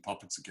building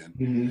puppets again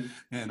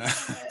and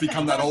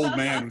become that old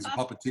man who's a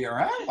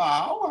puppeteer.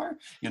 Hello,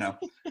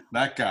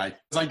 that guy.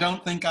 Because I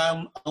don't think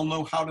I'll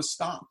know how to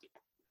stop.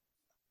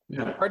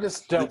 Yeah.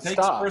 Artists don't it takes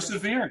stop.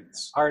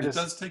 Perseverance. Artists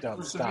it does take don't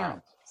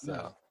perseverance. Stop.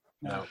 So,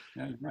 no.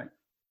 Yeah, you're right.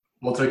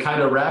 Well, to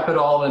kind of wrap it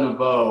all in a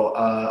bow,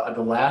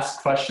 the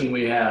last question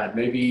we had,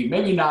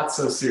 maybe not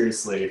so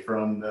seriously,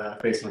 from the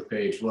Facebook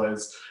page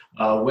was,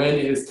 when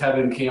is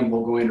Tevin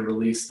Campbell going to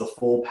release the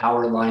full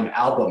Powerline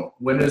album?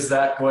 When is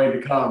that going to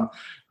come?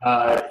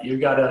 You've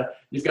got to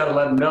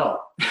let him know.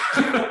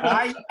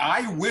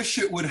 I wish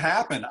it would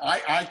happen.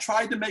 I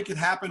tried to make it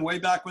happen way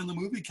back when the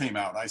movie came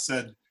out. I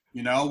said,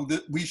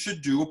 that we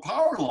should do a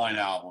Powerline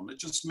album. It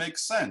just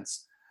makes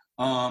sense.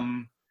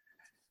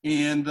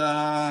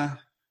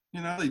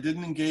 They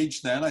didn't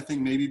engage then. I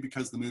think maybe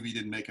because the movie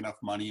didn't make enough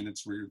money in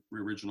its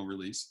original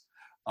release.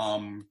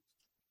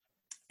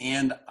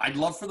 And I'd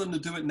love for them to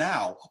do it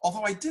now.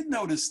 Although I did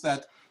notice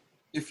that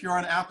if you're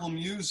on Apple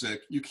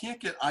Music, you can't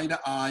get Eye to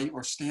Eye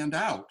or Stand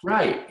Out.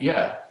 Right,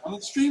 yeah. On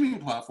the streaming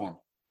platform,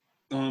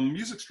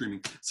 music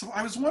streaming. So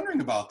I was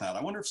wondering about that.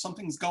 I wonder if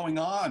something's going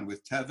on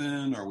with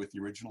Tevin or with the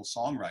original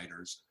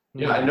songwriters.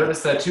 Yeah, I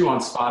noticed that too on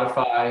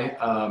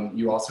Spotify.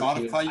 You also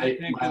Spotify, you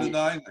can't get it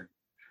either.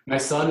 My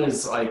son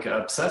is like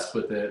obsessed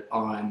with it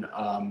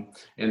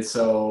and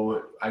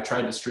so I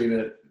tried to stream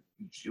it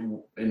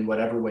in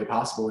whatever way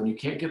possible, and you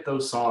can't get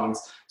those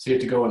songs, so you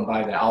have to go and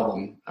buy the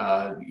album.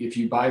 If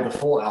you buy the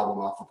full album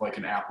off of like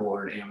an Apple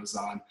or an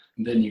Amazon,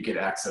 then you get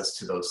access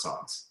to those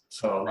songs.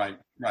 So right.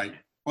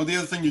 Well, the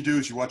other thing you do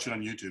is you watch it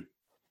on YouTube.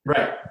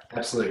 Right,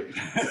 absolutely.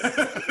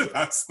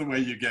 That's the way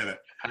you get it.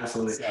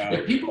 Absolutely. So,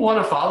 if people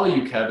want to follow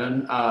you,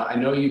 Kevin, I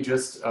know you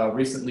just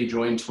recently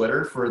joined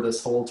Twitter for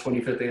this whole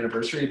 25th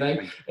anniversary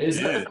thing.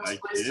 Is that the best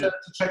place to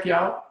check you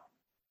out?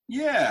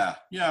 Yeah,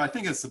 I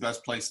think it's the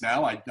best place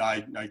now.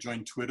 I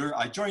joined Twitter.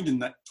 I joined in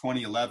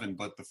 2011,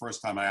 but the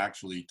first time I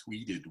actually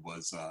tweeted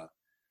was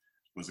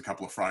was a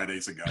couple of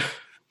Fridays ago.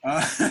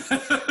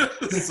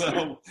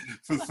 So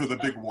for the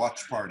big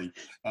watch party,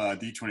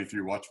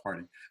 D23 watch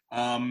party.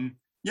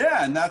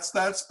 Yeah, and that's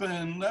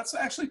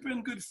actually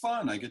been good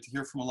fun. I get to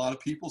hear from a lot of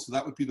people, so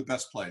that would be the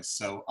best place.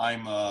 So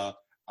I'm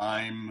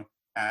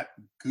at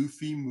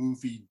Goofy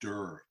Movie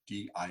Dir,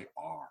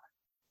 DIR.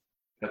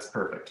 That's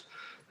perfect.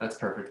 That's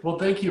perfect. Well,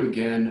 thank you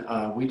again.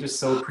 We just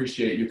so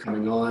appreciate you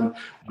coming on,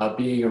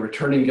 being a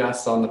returning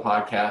guest on the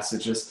podcast. It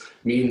just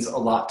means a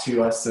lot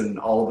to us and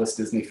all of us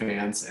Disney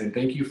fans. And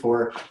thank you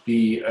for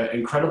the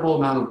incredible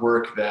amount of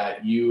work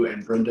that you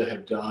and Brenda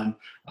have done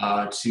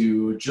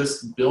to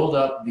just build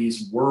up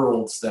these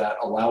worlds that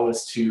allow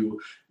us to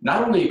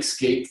not only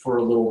escape for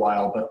a little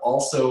while, but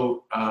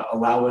also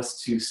allow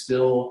us to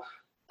still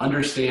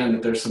understand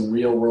that there's some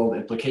real world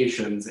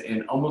implications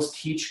and almost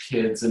teach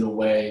kids in a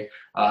way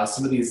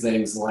some of these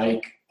things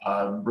like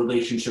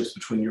relationships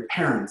between your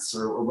parents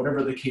or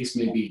whatever the case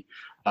may be,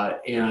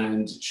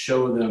 and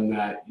show them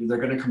that they're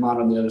going to come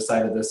out on the other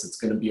side of this. It's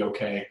going to be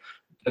okay.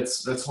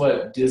 That's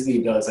what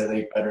Disney does, I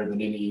think, better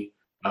than any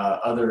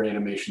other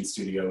animation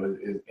studio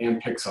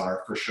and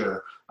Pixar for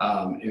sure,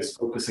 is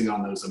focusing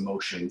on those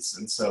emotions.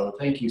 And so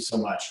thank you so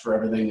much for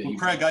everything that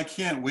Craig, I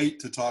can't wait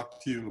to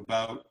talk to you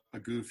about a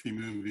Goofy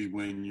movie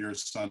when your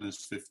son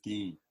is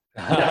 15.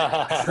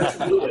 Yeah,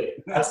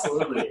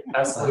 absolutely.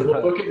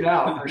 We'll book it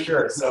now for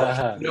sure.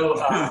 So,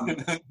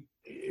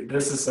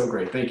 this is so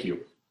great. Thank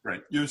you.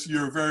 Great.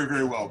 You're very,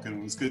 very welcome.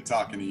 It was good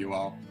talking to you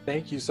all.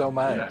 Thank you so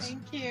much. Yes.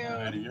 Thank you.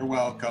 Alrighty, you're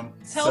welcome.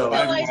 Tell Phil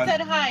I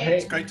said hi. Hey.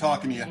 It's great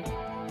talking to you.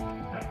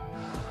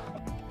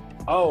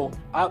 Oh,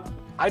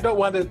 I don't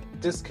want to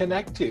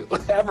disconnect you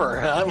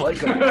ever. I'm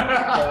like, okay,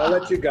 I'll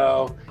let you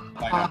go.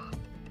 Bye now.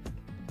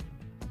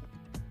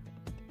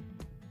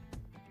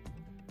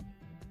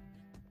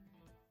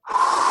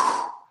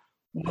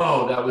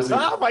 Whoa, that was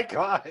Oh my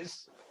gosh.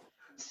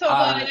 So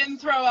glad I didn't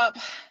throw up.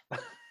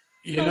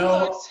 You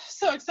know,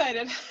 so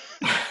excited.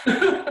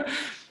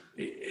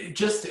 it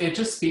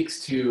just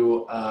speaks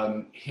to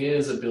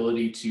his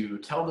ability to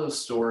tell those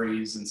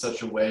stories in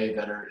such a way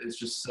that is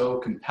just so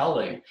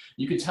compelling.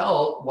 You could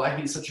tell why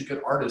he's such a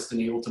good artist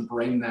and able to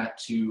bring that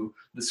to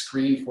the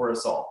screen for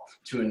us all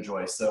to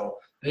enjoy. So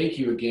thank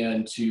you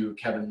again to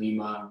Kevin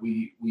Lima.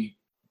 We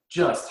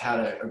just had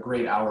a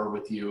great hour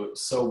with you. It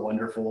was so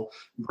wonderful.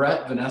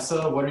 Brett,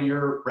 Vanessa, what are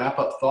your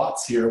wrap-up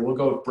thoughts here? We'll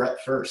go with Brett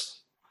first.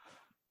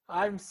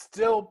 I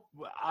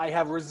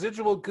have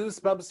residual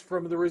goosebumps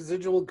from the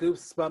residual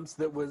goosebumps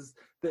that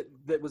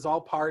was all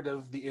part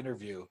of the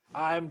interview.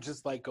 I'm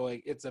just like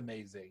going, it's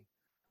amazing.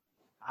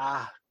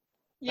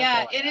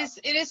 Yeah, it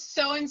is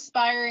so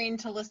inspiring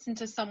to listen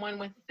to someone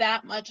with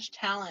that much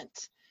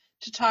talent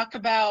to talk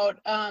about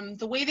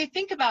the way they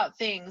think about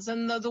things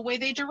and the way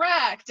they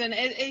direct. And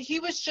he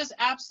was just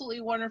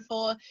absolutely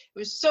wonderful. It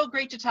was so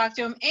great to talk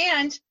to him.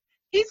 And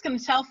he's going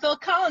to tell Phil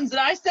Collins that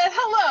I said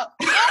hello.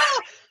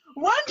 Oh,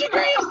 1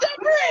 degree of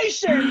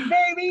separation,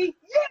 baby.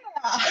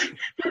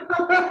 Yeah.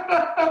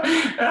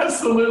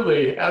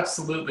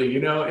 Absolutely.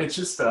 You know, it's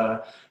just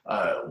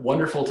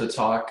wonderful to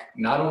talk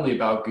not only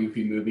about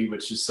Goofy Movie,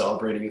 which is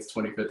celebrating its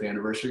 25th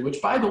anniversary,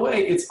 which, by the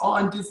way, it's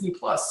on Disney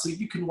Plus, so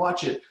you can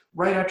watch it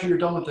right after you're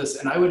done with this,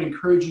 and I would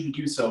encourage you to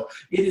do so.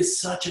 It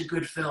is such a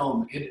good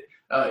film.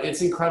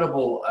 It's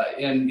incredible,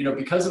 and you know,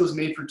 because it was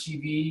made for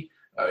TV.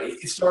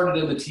 It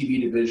started in the TV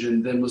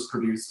division, then was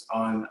produced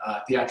on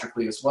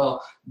theatrically as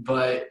well,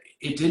 but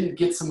it didn't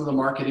get some of the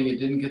marketing, it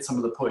didn't get some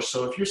of the push.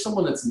 So if you're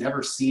someone that's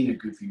never seen a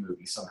Goofy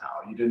movie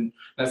somehow, you didn't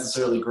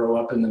necessarily grow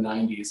up in the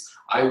 90s,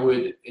 I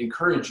would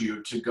encourage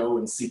you to go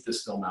and seek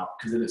this film out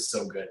because it is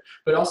so good.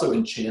 But also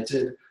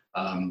Enchanted,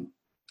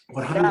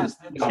 100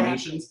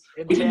 Dalmatians.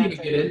 We didn't even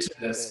get into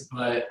this,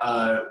 but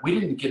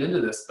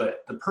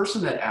the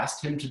person that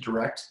asked him to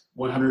direct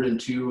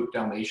 102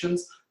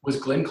 Dalmatians was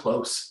Glenn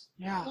Close.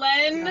 Yeah.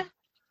 Glenn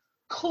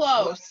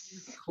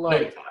Close.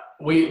 Like,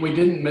 we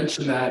didn't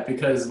mention that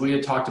because we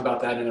had talked about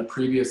that in a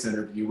previous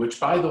interview,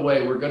 which, by the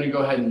way, we're going to go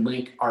ahead and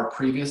link our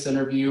previous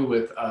interview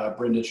with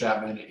Brenda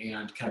Chapman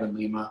and Kevin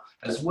Lima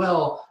as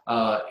well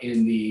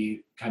in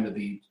the kind of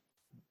the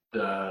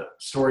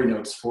story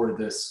notes for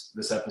this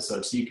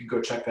episode. So you can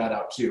go check that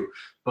out too.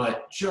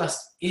 But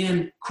just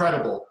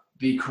incredible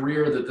the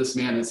career that this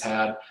man has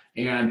had,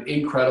 and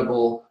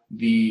incredible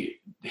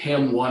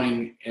him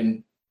wanting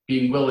and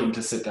being willing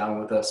to sit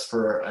down with us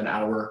for an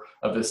hour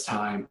of his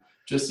time.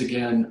 Just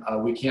again,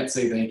 we can't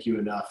say thank you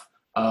enough.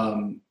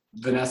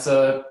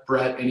 Vanessa,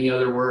 Brett, any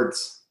other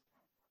words?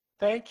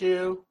 Thank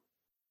you.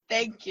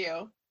 Thank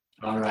you.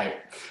 All right.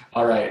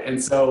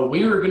 And so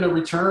we are going to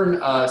return.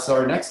 So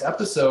our next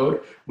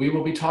episode, we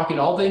will be talking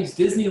all things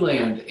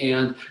Disneyland.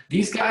 And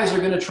these guys are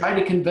going to try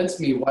to convince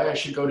me why I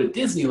should go to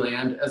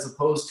Disneyland as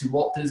opposed to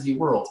Walt Disney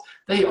World.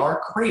 They are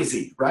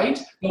crazy, right?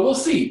 But we'll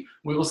see.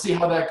 We will see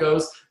how that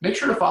goes. Make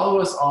sure to follow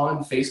us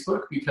on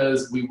Facebook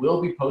because we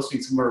will be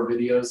posting some of our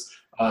videos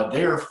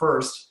there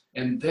first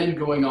and then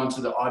going on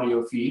to the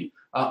audio feed.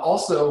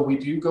 Also, we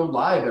do go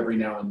live every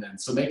now and then,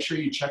 so make sure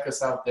you check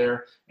us out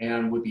there,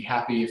 and we'd be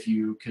happy if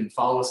you can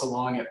follow us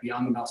along at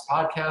Beyond the Mouse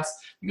Podcast.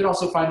 You can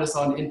also find us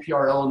on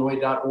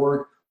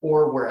nprillinois.org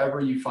or wherever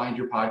you find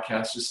your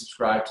podcast. Just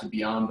subscribe to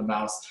Beyond the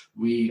Mouse.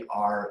 We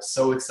are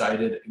so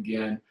excited.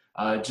 Again,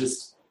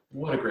 just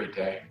what a great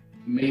day.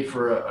 Made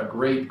for a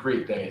great,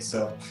 great day.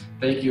 So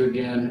thank you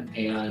again,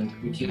 and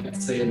we can't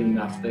say it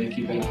enough. Thank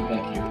you, thank you,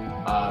 thank you.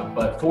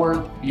 But for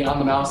Beyond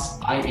the Mouse,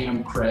 I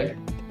am Craig.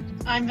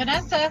 I'm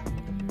Vanessa.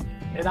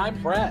 And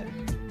I'm Brett.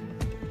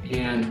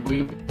 And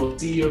we will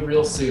see you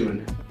real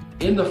soon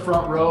in the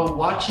front row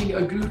watching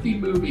a Goofy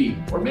movie,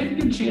 or maybe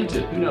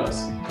Enchanted, who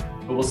knows.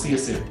 But we'll see you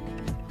soon.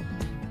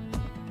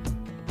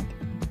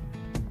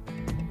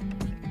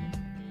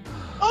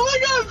 Oh my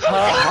God,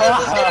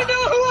 Vanessa's gonna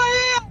know who I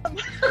am.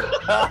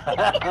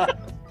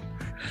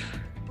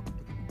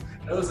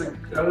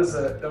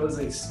 That was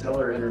a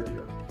stellar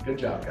interview. Good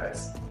job,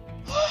 guys.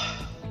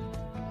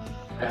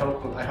 I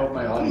hope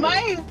my audience.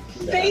 My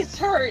face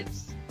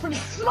hurts from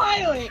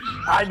smiling.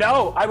 I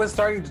know. I was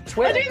starting to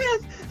twitch. I do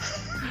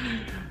this.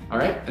 All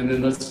right, and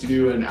then let's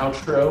do an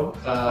outro.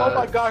 Oh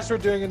my gosh, we're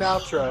doing an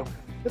outro.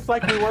 It's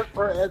like we work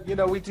for,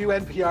 we do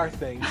NPR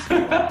things.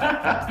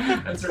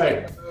 That's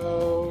right.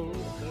 Oh,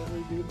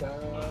 we do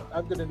that.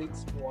 I'm gonna need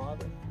some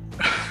water.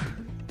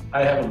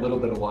 I have a little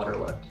bit of water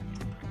left.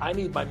 I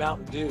need my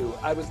Mountain Dew.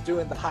 I was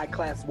doing the high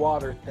class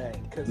water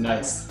thing.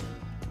 Nice.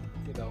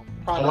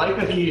 I like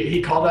that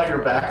he called out your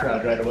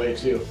background right away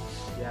too.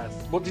 Yes.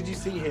 Well, did you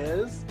see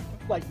his?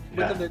 Like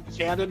with an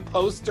Enchanted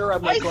poster.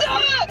 I'm like, I saw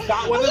it!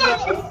 got one of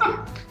those.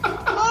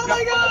 Oh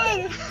my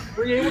God!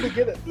 Were you able to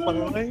get it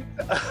finally?